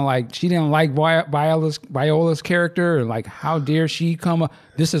was kind of like, she didn't like Viola's character. And like, how dare she come up?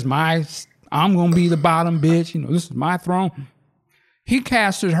 I'm going to be the bottom bitch. This is my throne. He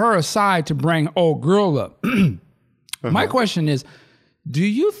casted her aside to bring old girl up. My question is, do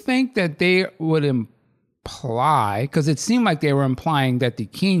you think that they would imply, because it seemed like they were implying that the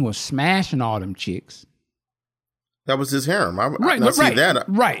king was smashing all them chicks. That was his harem.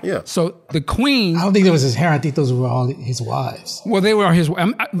 Right. Yeah. So the queen. I don't think that was his harem. I think those were all his wives. Well, they were his.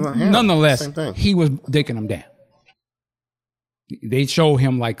 Nonetheless, he was dicking them down. They showed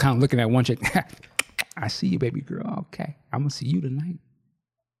him like kind of looking at one chick. I see you, baby girl. Okay, I'm gonna see you tonight.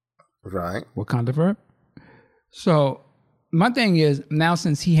 Right. What kind of verb? So my thing is now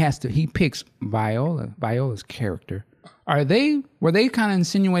since he picks Viola's character. Were they kind of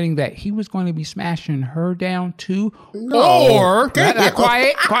insinuating that he was going to be smashing her down too? No. Or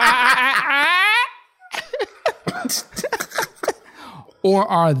quiet. Or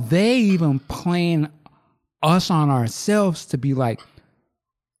are they even playing us on ourselves to be like,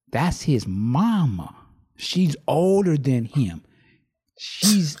 that's his mama. She's older than him.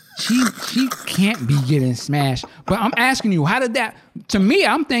 She can't be getting smashed. But I'm asking you, how did that? To me,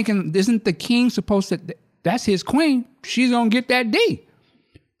 I'm thinking, isn't the king supposed to? That's his queen. She's gonna get that D.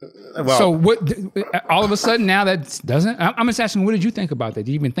 Well, so what? All of a sudden now that doesn't. I'm just asking, what did you think about that?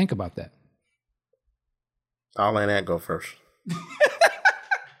 Did you even think about that? I'll let Ant go first.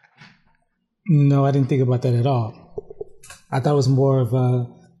 No, I didn't think about that at all. I thought it was more of a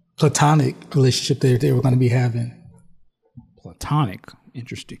platonic relationship that they were going to be having. Platonic,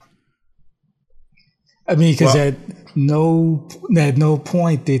 interesting. I mean, because at no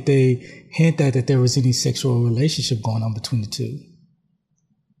point did they hint that there was any sexual relationship going on between the two.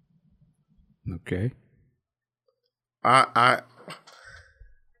 Okay. I've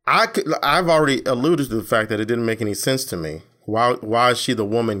already alluded to the fact that it didn't make any sense to me. Why is she the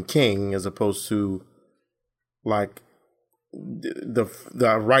woman king as opposed to like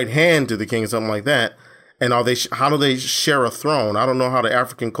the right hand to the king or something like that? And how do they share a throne? I don't know how the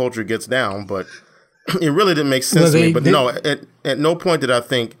African culture gets down, but it really didn't make sense to me. But no, at no point did I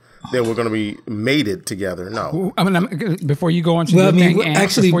think they were going to be mated together. No. I mean, before you go into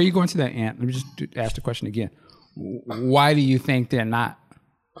before you go into that, Ant, let me just ask the question again. Why do you think they're not?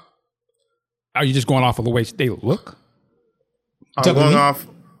 Are you just going off of the way they look? I'm going off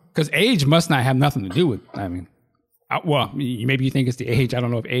because age must not have nothing to do with. I mean, maybe you think it's the age. I don't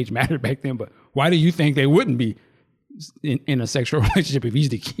know if age mattered back then, but why do you think they wouldn't be in a sexual relationship if he's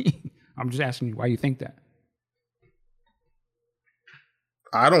the king? I'm just asking you why you think that.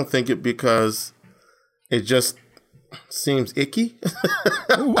 I don't think it because it just seems icky.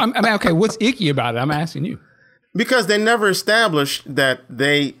 I mean, okay, what's icky about it? I'm asking you. Because they never established that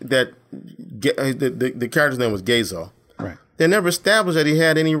the character's name was Gezo. Right. They never established that he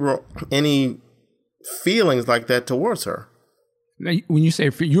had any feelings like that towards her. Now, when you say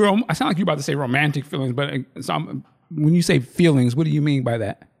I sound like you're about to say romantic feelings, but when you say feelings, what do you mean by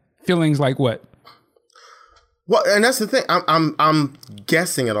that? Feelings like what? Well, and that's the thing. I'm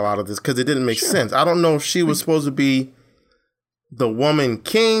guessing at a lot of this because it didn't make sense. I don't know if she was supposed to be the woman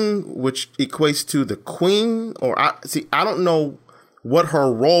king, which equates to the queen, or I don't know what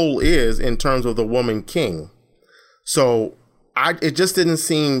her role is in terms of the woman king. So it just didn't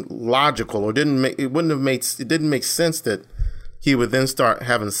seem logical, or it didn't make sense that he would then start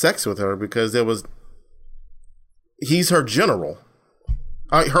having sex with her because he's her general.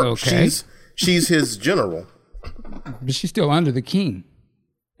 Okay. She's his general. But she's still under the king.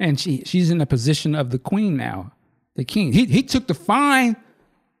 And she's in the position of the queen now. The king. He took the fine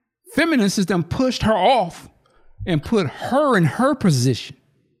feminists and pushed her off and put her in her position.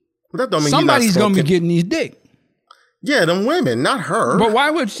 Well, that don't mean somebody's going to be getting his dick. Yeah, them women, not her. But why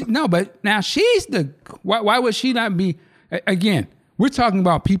would she? No, but now she's why would she not be? Again, we're talking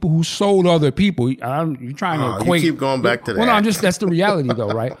about people who sold other people. You're trying to equate. You keep going back to that. Well, no, that's the reality though,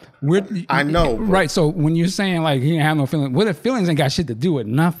 right? I know. Right. So when you're saying like he didn't have no feelings, what if feelings ain't got shit to do with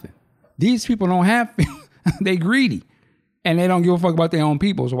nothing? These people don't have feelings. They greedy. And they don't give a fuck about their own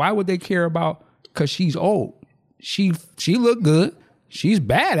people. So why would they care about, because she's old. She look good. She's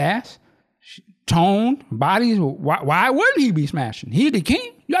badass. Toned, bodies. Why wouldn't he be smashing? He's the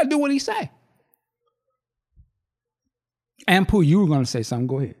king. You gotta do what he say. AntPooh, you were gonna say something.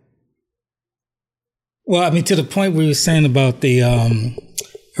 Go ahead. Well, I mean, to the point where you were saying about the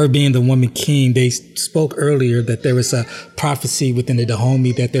her being the woman king, they spoke earlier that there was a prophecy within the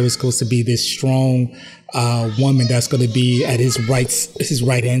Dahomey that there was supposed to be this strong woman that's going to be at his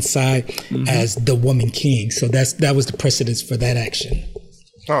right hand side as the woman king. So that was the precedence for that action.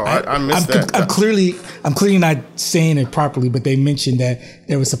 Oh, I missed that. I'm clearly not saying it properly, but they mentioned that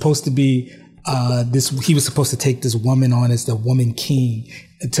there was supposed to be he was supposed to take this woman on as the woman king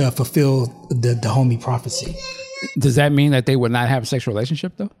to fulfill the Dahomey prophecy. Does that mean that they would not have a sexual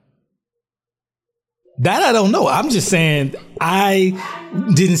relationship though? That I don't know. I'm just saying I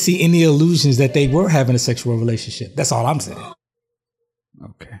didn't see any illusions that they were having a sexual relationship. That's all I'm saying.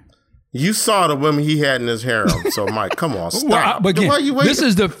 Okay. You saw the women he had in his harem, so Mike, come on, stop. Well, but again, this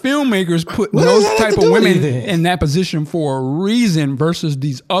is the filmmakers putting those type of women in that position for a reason versus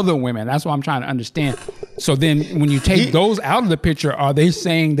these other women. That's what I'm trying to understand. So then when you take those out of the picture, are they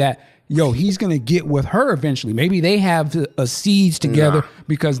saying that, he's going to get with her eventually? Maybe they have a seeds together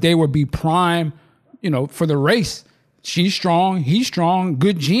because they would be prime, for the race. She's strong, he's strong,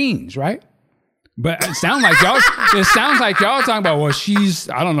 good genes, right? But it sounds like y'all talking about, well,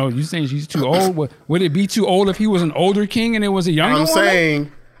 I don't know, you saying she's too old. Would it be too old if he was an older king and it was a younger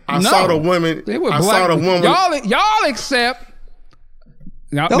woman? I saw the women. I saw the woman. Y'all accept.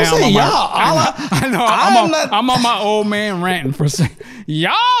 Now, Don't say y'all. I know. I'm on my old man ranting for a second.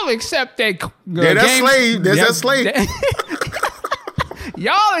 Y'all accept that. That slave.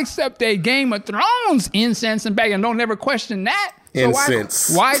 Y'all accept that Game of Thrones incense and bag and don't never question that. So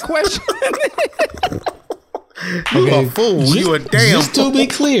incense. Why question? You a fool. You a damn Just to be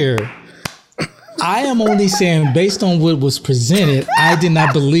clear, I am only saying based on what was presented, I did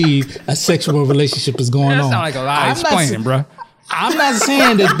not believe a sexual relationship is going on. That sounds like a lot of explaining, bro. I'm not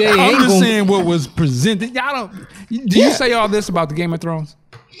saying that they ain't I'm just saying what was presented. Y'all don't. You say all this about the Game of Thrones?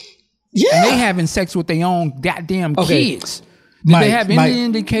 Yeah. And they having sex with their own goddamn kids. Did they have any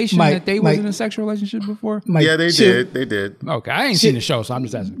indication that they was in a sexual relationship before? Yeah, they did. They did. Okay, I ain't seen the show, so I'm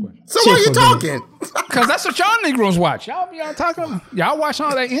just asking a question. So why are you talking? Because that's what y'all Negroes watch. Y'all talking. Y'all watch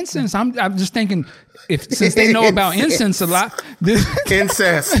all that incense. I'm just thinking, since they know about incense a lot.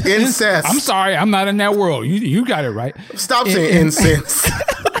 Incest. I'm sorry, I'm not in that world. You got it right. Stop saying incense.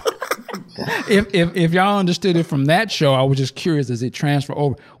 If y'all understood it from that show, I was just curious as it transferred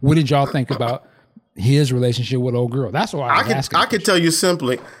over. What did y'all think about his relationship with old girl? That's why I could tell you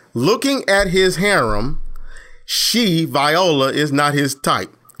simply, looking at his harem, Viola is not his type.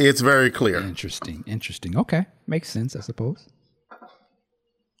 It's very clear. Interesting. Okay. Makes sense, I suppose.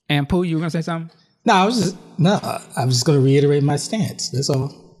 AntPooh, you were going to say something? No, I was just going to reiterate my stance. That's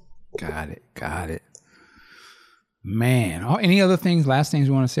all. Got it. Man. Any other last things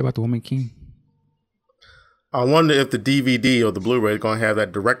you want to say about the Woman King? I wonder if the DVD or the Blu-ray is going to have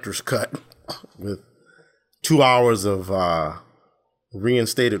that director's cut with 2 hours of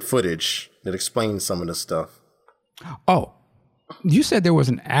reinstated footage that explains some of the stuff. Oh, you said there was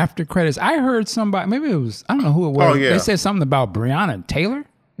an after credits. I heard somebody, maybe it was, I don't know who it was. Oh, yeah. They said something about Breonna Taylor.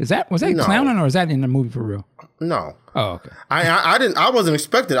 Was that clowning or is that in the movie for real? No. Oh, okay. I wasn't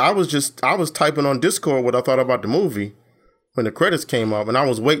expecting. I was typing on Discord what I thought about the movie when the credits came up, and I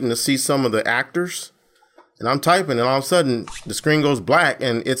was waiting to see some of the actors. And I'm typing, and all of a sudden the screen goes black,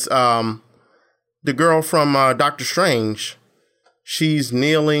 and it's the girl from Doctor Strange. She's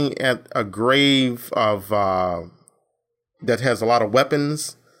kneeling at a grave of that has a lot of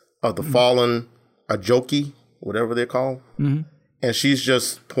weapons of the fallen Ajoki, whatever they're called. Mm-hmm. And she's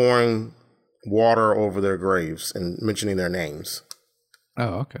just pouring water over their graves and mentioning their names.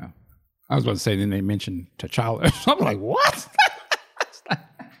 Oh, okay. I was about to say, then they mentioned T'Challa. I'm like, what?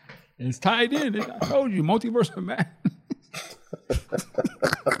 It's tied in. I told you, multiverse of man.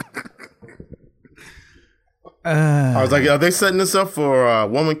 I was like, are they setting this up for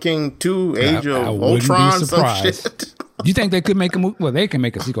Woman King 2, Age of Ultron, some shit? Do you think they could make a movie? Well, they can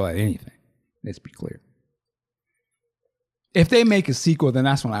make a sequel at anything. Let's be clear. If they make a sequel, then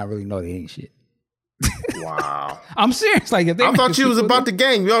that's when I really know they ain't shit. Wow. I'm serious. Like, if they I thought you was about the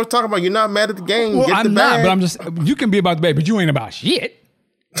game. You always talk about you're not mad at the game. Well, Get the I'm bag. not, but I'm just, you can be about the bag, but you ain't about shit.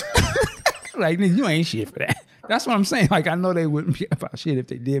 Like, nigga, you ain't shit for that. That's what I'm saying. Like, I know they wouldn't be about shit if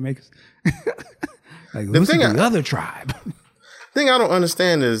they did make us. Like, listen to the other tribe. Thing I don't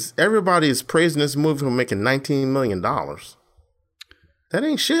understand is everybody is praising this movie for making $19 million. That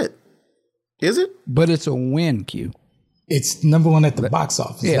ain't shit. Is it? But it's a win, Q. It's number one at the box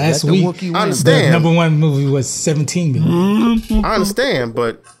office. Yeah, Last week, I understand. the number one movie was 17 million. Mm-hmm. I understand,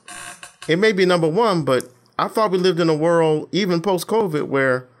 but it may be number one, but I thought we lived in a world, even post-COVID,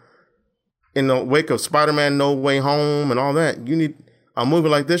 where in the wake of Spider-Man No Way Home and all that, you need a movie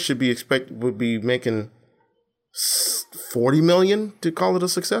like this would be making 40 million to call it a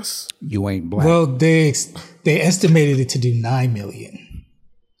success. You ain't black. Well, they estimated it to do 9 million.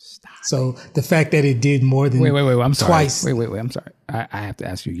 So the fact that it did more than wait, I'm sorry. Twice. Wait, I'm sorry. I have to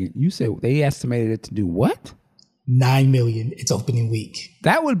ask you again. You said they estimated it to do what? 9 million. It's opening week.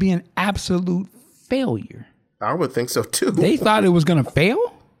 That would be an absolute failure. I would think so too. They thought it was going to fail?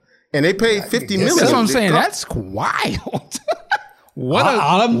 And they paid 50 million. That's what I'm saying. That's wild. What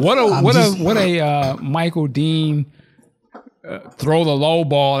a Michael Dean throw the low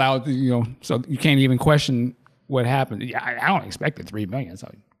ball out, so you can't even question what happened. I don't expect the 3 million.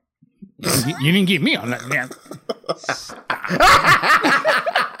 So you didn't get me on that. Man.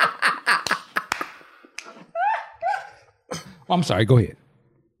 I'm sorry. Go ahead.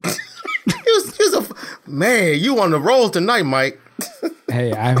 Man, you on the roll tonight, Mike.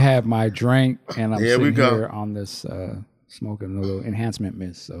 Hey, I've had my drink and I'm sitting go. here on this smoking a little enhancement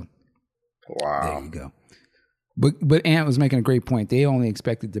mist. So, wow, there you go. But Ant was making a great point. They only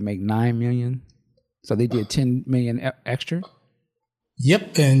expected to make 9 million, so they did 10 million extra.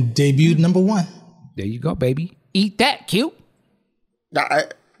 Yep, and debuted number one. There you go, baby. Eat that, cute.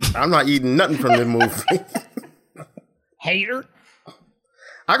 I'm not eating nothing from the movie. Hater.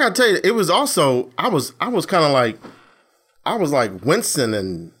 I gotta tell you, it was also I was kind of like I was like wincing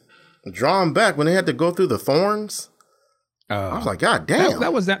and drawn back when they had to go through the thorns. I was like, God damn!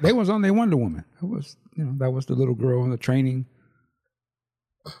 That was that. They was on their Wonder Woman. That was the little girl in the training.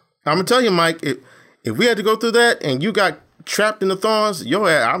 I'm gonna tell you, Mike. If we had to go through that and you got trapped in the thorns,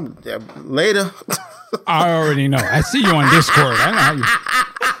 I'm later. I already know. I see you on Discord. I know how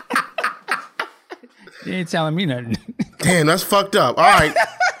you ain't telling me nothing. Damn, that's fucked up. All right.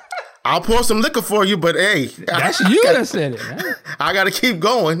 I'll pour some liquor for you, but hey. That's you that said it. Right? I got to keep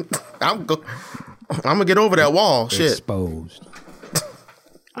going. I'm going to get over that wall. Shit. Exposed.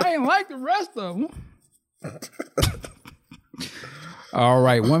 I ain't like the rest of them. All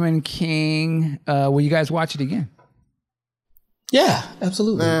right. Woman King. Will you guys watch it again? Yeah,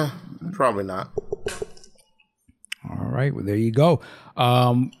 absolutely. Nah, probably not. All right. Well, there you go.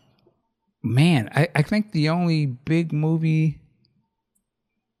 Man, I think the only big movie...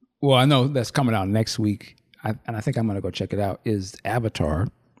 Well, I know that's coming out next week, and I think I'm going to go check it out, is Avatar.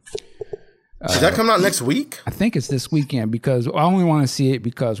 Is that coming out next week? I think it's this weekend because I only want to see it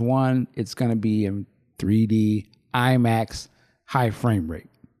because, one, it's going to be in 3D, IMAX, high frame rate.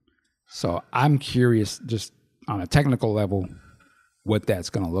 So I'm curious, just on a technical level, what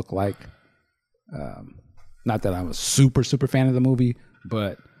that's going to look like. Not that I'm a super fan of the movie,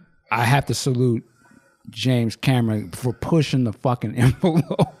 but I have to salute James Cameron for pushing the fucking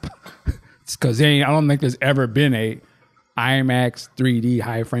envelope. It's because I don't think there's ever been a IMAX 3D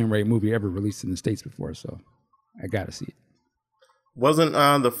high frame rate movie ever released in the States before, so I gotta see it. Wasn't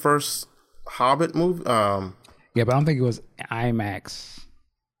the first Hobbit movie? Yeah, but I don't think it was IMAX.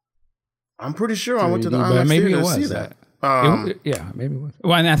 I'm pretty sure 3D, I went to the IMAX theater to see that. Yeah, maybe it was.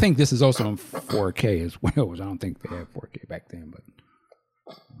 Well, and I think this is also in 4K as well, which I don't think they had 4K back then,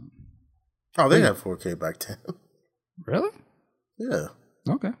 but. Oh, they had 4K back then. Really? Yeah.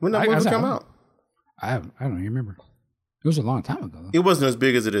 Okay. When that movie come out? I don't even remember. It was a long time ago, though. It wasn't as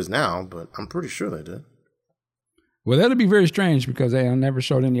big as it is now, but I'm pretty sure they did. Well, that'll be very strange because they never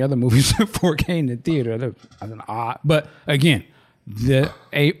showed any other movies in 4K in the theater. That's an odd. But again, the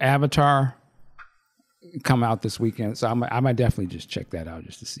Avatar come out this weekend, so I might definitely just check that out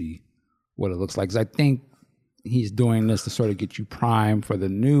just to see what it looks like. Because I think he's doing this to sort of get you primed for the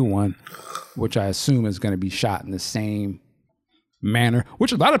new one, which I assume is going to be shot in the same manner,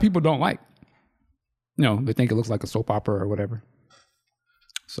 which a lot of people don't like. They think it looks like a soap opera or whatever.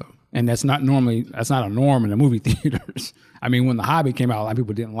 So, and that's not a norm in the movie theaters. I mean, when The Hobbit came out, a lot of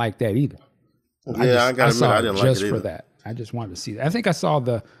people didn't like that either. Yeah, I gotta admit, I didn't like it either. Just for that. I just wanted to see that. I think I saw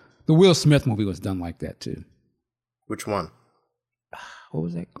the Will Smith movie was done like that too. Which one? What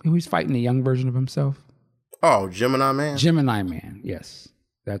was that? He was fighting a young version of himself. Oh, Gemini Man? Gemini Man, yes.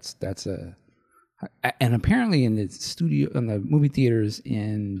 That's and apparently in the movie theaters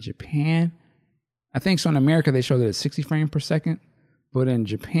in Japan, I think so in America they showed it at 60 frames per second, but in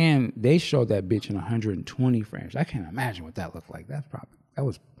Japan they showed that bitch in 120 frames. I can't imagine what that looked like. That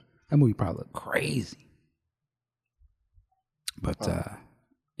movie probably looked crazy. But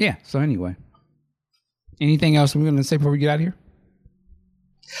yeah, so anyway. Anything else we're gonna say before we get out of here?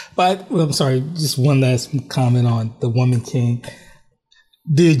 But I'm sorry, just one last comment on the Woman King.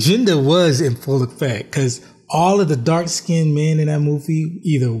 The agenda was in full effect because all of the dark-skinned men in that movie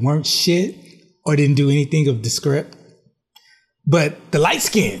either weren't shit or didn't do anything of the script. But the light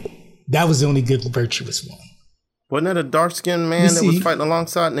skin, that was the only good, virtuous one. Wasn't that a dark-skinned man that was fighting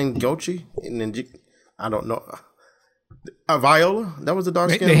alongside named Gochi? I don't know. Viola? That was a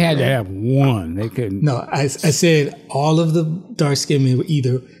dark-skinned man? They had to have one. They couldn't. No, I said all of the dark-skinned men were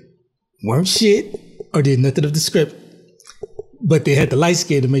either weren't shit or did nothing of the script. But they had the light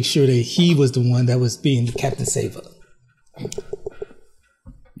skin to make sure that he was the one that was being the Captain Saver.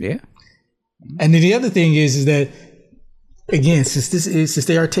 Yeah. And then the other thing is that, again, since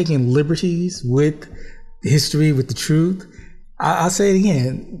they are taking liberties with history, with the truth, I'll say it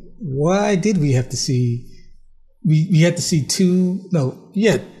again. Why did we have to see? We had to see two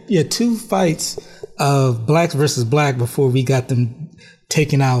fights of blacks versus black before we got them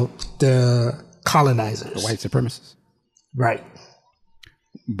taking out the colonizers, the white supremacists. Right.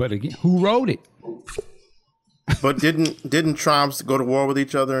 But again, who wrote it? But didn't tribes go to war with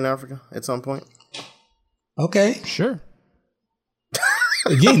each other in Africa at some point? Okay. Sure.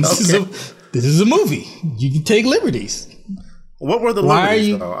 Again, this is a movie. You can take liberties. What were the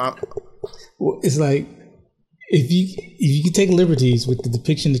liberties, though? It's like if you can take liberties with the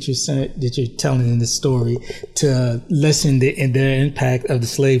depiction that you're telling in this story to lessen the impact of the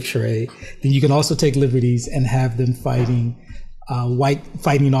slave trade, then you can also take liberties and have them fighting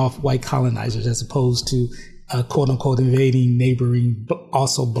off white colonizers as opposed to a quote unquote invading neighboring,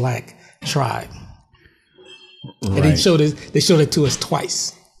 also black tribe. Right. And they showed it to us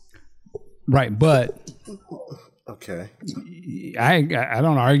twice. Right, but okay, I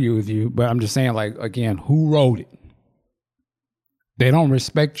don't argue with you, but I'm just saying, like, again, who wrote it? They don't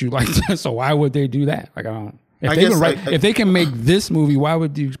respect you like that, so why would they do that? Like, I don't. If they can make this movie, why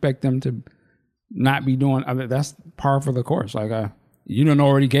would you expect them to not be doing? I mean, that's par for the course. Like, you done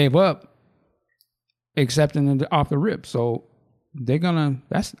already gave up accepting it off the rip, so they're gonna.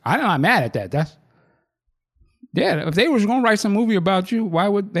 I'm not mad at that. That's. Yeah, if they was gonna write some movie about you, why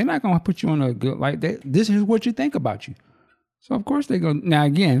would they not gonna put you on a good like that? This is what you think about you. So of course they go. Now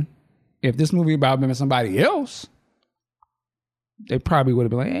again, if this movie about them and somebody else, they probably would have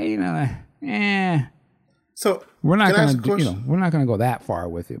been like, hey, So we're not gonna we're not gonna go that far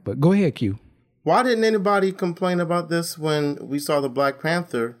with it. But go ahead, Q. Why didn't anybody complain about this when we saw the Black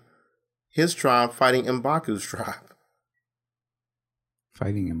Panther, his tribe fighting M'Baku's tribe?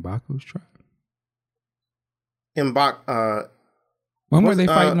 Fighting M'Baku's tribe? When were they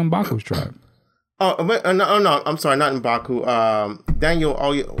fighting M'Baku's tribe? No, I'm sorry, not M'Baku. Daniel,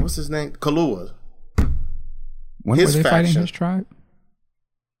 what's his name? Kalua. When were they fighting his tribe?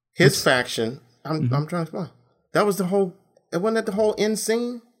 His faction. I'm trying to explain. That was wasn't that the whole end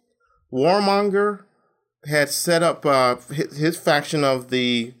scene? Warmonger had set up his faction of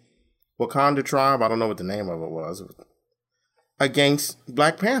the Wakanda tribe. I don't know what the name of it was. Against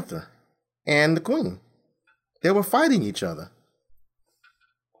Black Panther and the Queen. They were fighting each other.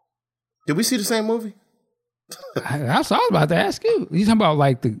 Did we see the same movie? I was about to ask you. You talking about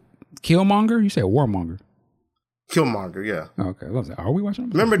like the Killmonger? You said Warmonger. Killmonger, yeah. Okay. Are we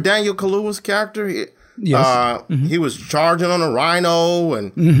watching? Remember Daniel Kaluuya's character? Yes. He was charging on a rhino,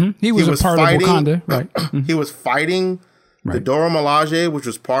 and he was a part fighting, of Wakanda, right? He was fighting the Dora Milaje, which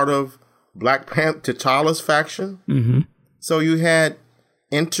was part of Black Panther T'Challa's faction. So you had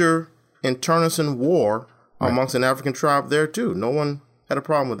internecine war amongst an African tribe there too. No one had a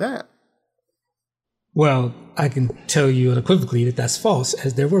problem with that. Well, I can tell you unequivocally that that's false,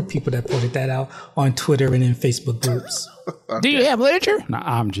 as there were people that pointed that out on Twitter and in Facebook groups. Okay. Do you have literature? No,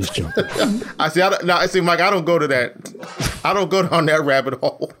 I'm just joking. I see, Mike, I don't go to that. I don't go down that rabbit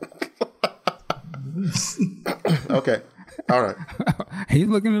hole. Okay. All right. He's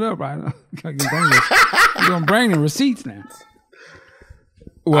looking it up right now. He's going to bring the receipts now.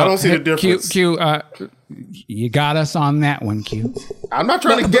 Well, I don't see the difference. Q, you got us on that one, Q. I'm not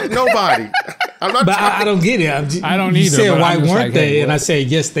trying to get nobody. I don't get it. I don't either. You said why weren't like, they? Hey, and I say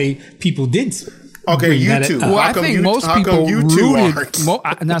yes, people did. Okay, you two. Well, I think most people rooted.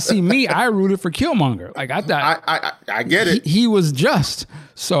 Now, see me, I rooted for Killmonger. Like I thought, I get it. He was just.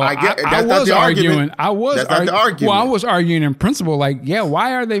 So I was arguing. I was arguing. Well, I was arguing in principle. Like, yeah,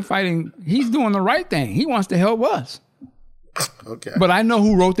 why are they fighting? He's doing the right thing. He wants to help us. Okay. But I know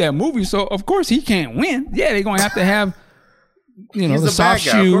who wrote that movie, so of course he can't win. Yeah, they're gonna have to have, the soft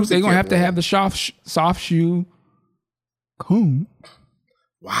shoe. They're gonna have to have the soft shoe. Coon.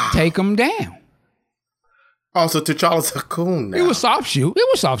 Wow. Take him down. Oh, so T'Challa's a coon now. It was soft shoe. It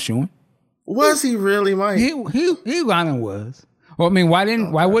was soft shoeing. Was he really, Mike? He kind of was. Well, I mean, why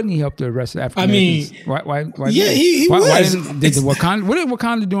wouldn't he help the rest of Africa? He was. Why did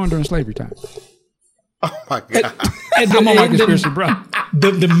Wakanda do during slavery time? Oh my God! I'm on my conspiracy, bro.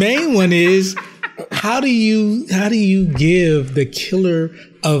 The main one is how do you give the killer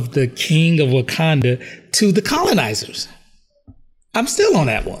of the king of Wakanda to the colonizers? I'm still on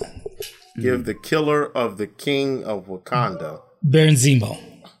that one. Give the killer of the king of Wakanda, Baron Zemo.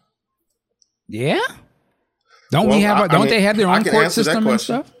 Yeah. Don't they have their own court system and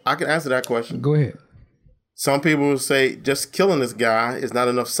stuff? I can answer that question. Go ahead. Some people will say just killing this guy is not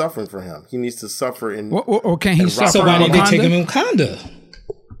enough suffering for him. He needs to suffer in. Or can he suffer? So why did they take him in Wakanda?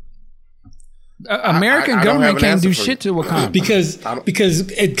 American government can't do shit to Wakanda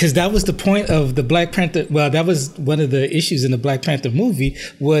because that was the point of the Black Panther. Well, that was one of the issues in the Black Panther movie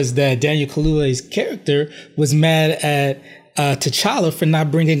was that Daniel Kaluuya's character was mad at T'Challa for not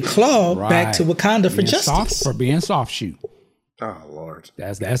bringing Claw back to Wakanda for justice, for being soft shoe. Oh Lord,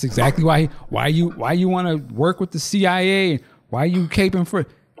 that's exactly why you want to work with the CIA. Why you caping for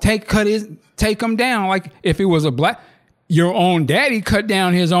take him down? Like if it was your own daddy cut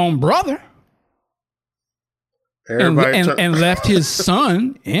down his own brother. And left his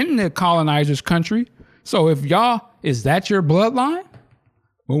son in the colonizer's country. So if is that your bloodline?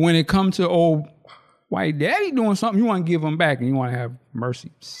 But when it comes to old white daddy doing something, you want to give him back and you want to have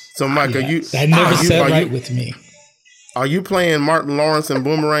mercy. So Mike, that never said right with me. Are you playing Martin Lawrence and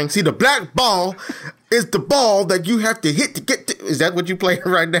Boomerang? See, the black ball is the ball that you have to hit to get to. Is that what you playing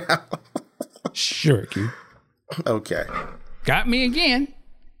right now? Sure, Q. Okay. Got me again.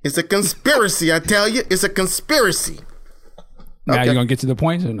 It's a conspiracy, I tell you. It's a conspiracy. Now Okay. you're going to get to the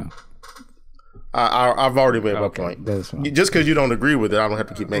points or no? I've already made my point. That's fine. Just because you don't agree with it, I don't have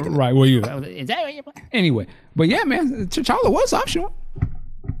to keep making it. Right. Well, you. Is that what you're playing? Anyway. But yeah, man, T'Challa was optional.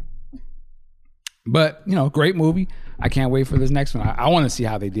 But, great movie. I can't wait for this next one. I want to see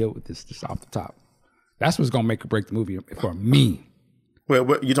how they deal with this just off the top. That's what's going to make or break the movie for me. Wait,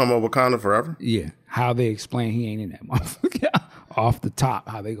 what, you talking about Wakanda Forever? Yeah. How they explain he ain't in that motherfucker. Off the top,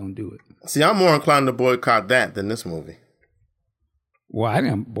 how they going to do it. See, I'm more inclined to boycott that than this movie. Well, I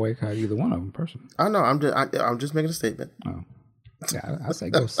didn't boycott either one of them personally. I know. I'm just making a statement. Oh. Yeah, I say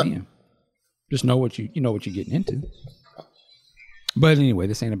go see him. Just know what you're getting into. But anyway,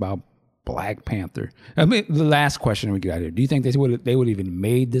 this ain't about Black Panther. I mean, the last question we get out of here. Do you think they would even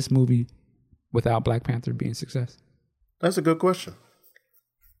made this movie without Black Panther being a success? That's a good question.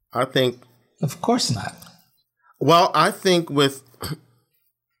 I think. Of course not. Well, I think with,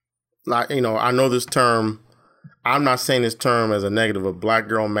 I know this term. I'm not saying this term as a negative of black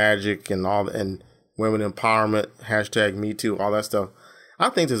girl magic and all, and women empowerment, hashtag Me Too, all that stuff. I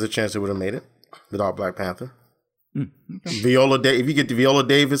think there's a chance they would have made it without Black Panther. Okay. If you get Viola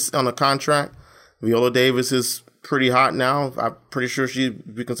Davis on a contract, Viola Davis is pretty hot now. I'm pretty sure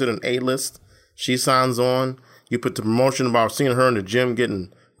she'd be considered an A-list. She signs on. You put the promotion about seeing her in the gym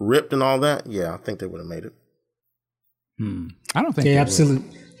getting ripped and all that. Yeah, I think they would have made it. I don't think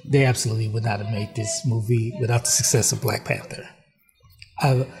they absolutely would not have made this movie without the success of Black Panther.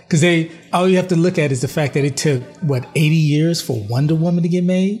 Because all you have to look at is the fact that it took 80 years for Wonder Woman to get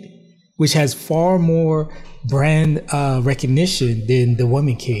made, which has far more brand recognition than The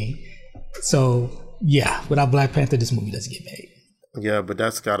Woman King. So yeah, without Black Panther, this movie doesn't get made. Yeah, but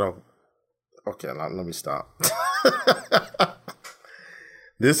that's gotta. Okay, let me stop.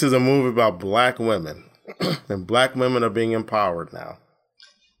 This is a movie about black women, and black women are being empowered now.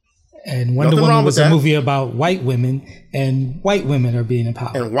 And Wonder Woman was a movie about white women, and white women are being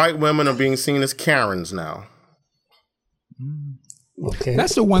empowered. And white women are being seen as Karens now. Okay,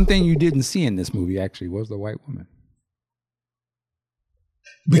 that's the one thing you didn't see in this movie. Actually, was the white woman.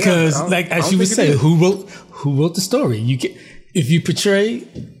 Because, as you would say, who wrote the story?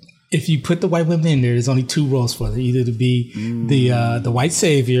 If you put the white women in there, there's only two roles for them: either to be the white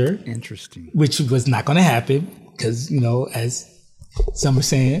savior, interesting, which was not going to happen because as some are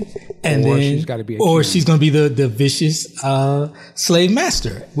saying, and or then she's going to be the vicious slave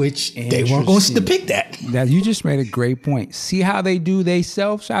master, which they weren't going to depict that. Now you just made a great point. See how they do they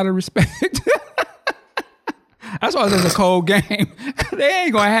selves out of respect. That's why it's a cold game. They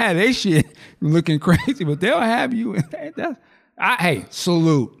ain't gonna have they shit looking crazy, but they'll have you. Hey,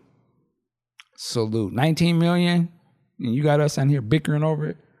 salute. 19 million, and you got us on here bickering over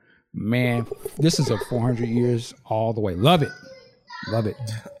it. Man, this is a 400 years all the way. Love it.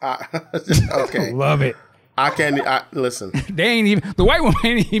 Okay. Love it. Listen. They ain't even, the white woman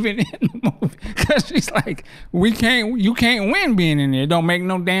ain't even in the movie because she's like, you can't win being in there. It don't make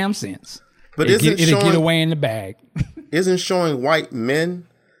no damn sense. But it'll get away in the bag. Isn't showing white men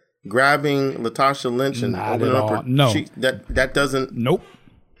grabbing Latasha Lynch and opening up her cheek, that doesn't. Nope.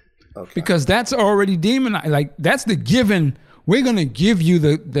 Okay. Because that's already demonized. Like that's the given. We're gonna give you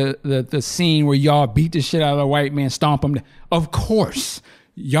the scene where y'all beat the shit out of a white man, stomp him. Of course,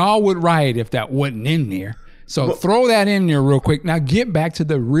 y'all would riot if that wasn't in there. So throw that in there real quick. Now get back to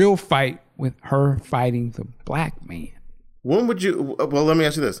the real fight with her fighting the black man. When would you? Well, let me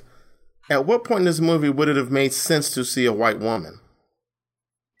ask you this. At what point in this movie would it have made sense to see a white woman?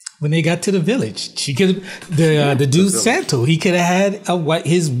 When they got to the village, she could the dude Santo. He could have had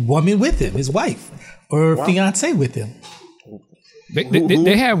his woman with him, his wife or fiance with him.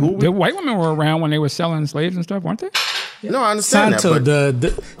 The white women were around when they were selling slaves and stuff, weren't they? No, I understand Santo,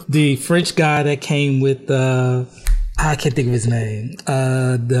 that. the French guy that came with I can't think of his name.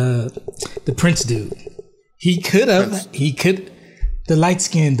 The Prince dude. He could the light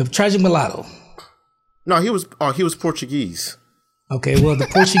skinned, the tragic mulatto. No, he was Portuguese. Okay, well the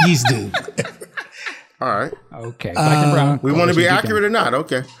Portuguese dude. All right. Okay. Black and brown. We want to be accurate or not?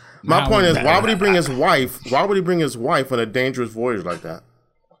 Okay. My point is, why would he bring his wife? Why would he bring his wife on a dangerous voyage like that?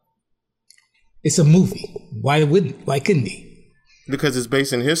 It's a movie. Why couldn't he? Because it's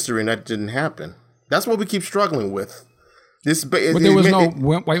based in history, and that didn't happen. That's what we keep struggling with. But there was no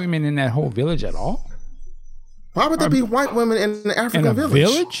white women in that whole village at all. Why would there be white women in the African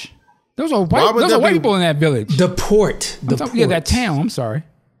village? Those are white people in that village. The port. Yeah, that town. I'm sorry.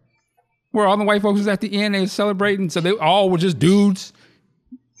 Where all the white folks was at the end, they were celebrating. So they all were just dudes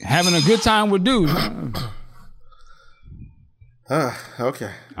having a good time with dudes.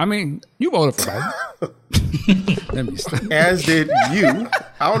 Okay. I mean, you voted for that. Let me stop. As did you.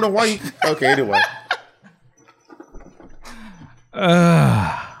 I don't know why you. Okay, anyway.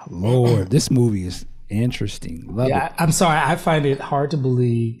 Lord, this movie is interesting. Love it. I'm sorry. I find it hard to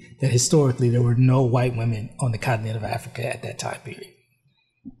believe that historically there were no white women on the continent of Africa at that time period.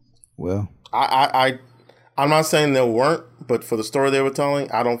 Well, I'm not saying there weren't, but for the story they were telling,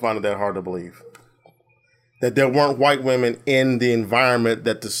 I don't find it that hard to believe that there weren't white women in the environment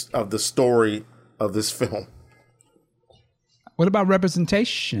of the story of this film. what about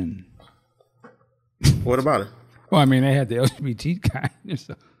representation? What about it? Well, I mean, they had the LGBT guy.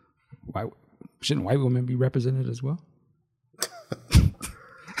 So shouldn't white women be represented as well?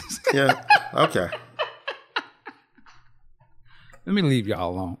 Yeah. Okay. Let me leave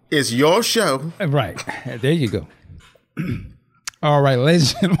y'all alone. It's your show. Right. There you go. All right,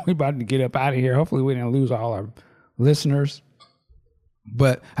 ladies and gentlemen, we're about to get up out of here. Hopefully we didn't lose all our listeners.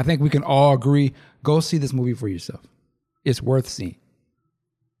 But I think we can all agree, go see this movie for yourself. It's worth seeing.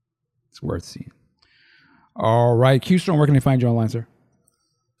 It's worth seeing. All right, QStorm, where can they find you online, sir?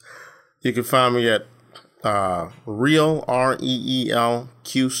 You can find me at real, REEL,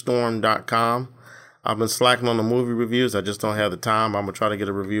 QStorm.com. I've been slacking on the movie reviews. I just don't have the time. I'm going to try to get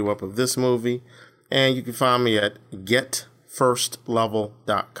a review up of this movie. And you can find me at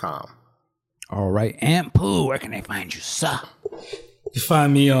getfirstlevel.com. All right, AntPooh, where can they find you, sir? You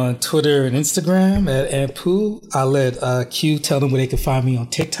find me on Twitter and Instagram at AntPooh. I'll let Q tell them where they can find me on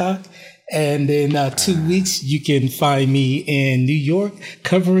TikTok. And in 2 weeks, you can find me in New York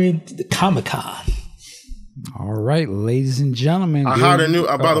covering the Comic-Con. All right, ladies and gentlemen. I hired a new,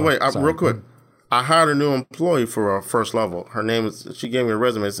 by the way, real quick. I hired a new employee for First Level. Her name is, she gave me a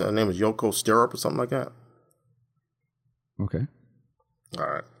resume. Her name is Yoko Stirrup or something like that. Okay. All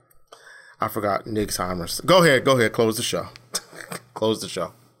right. I forgot Nick's Heimers. Go ahead. Close the show. Close the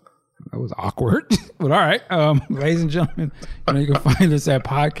show. That was awkward. But all right. Ladies and gentlemen, you can find us at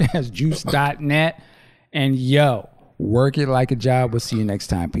podcastjuice.net. And work it like a job. We'll see you next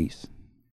time. Peace.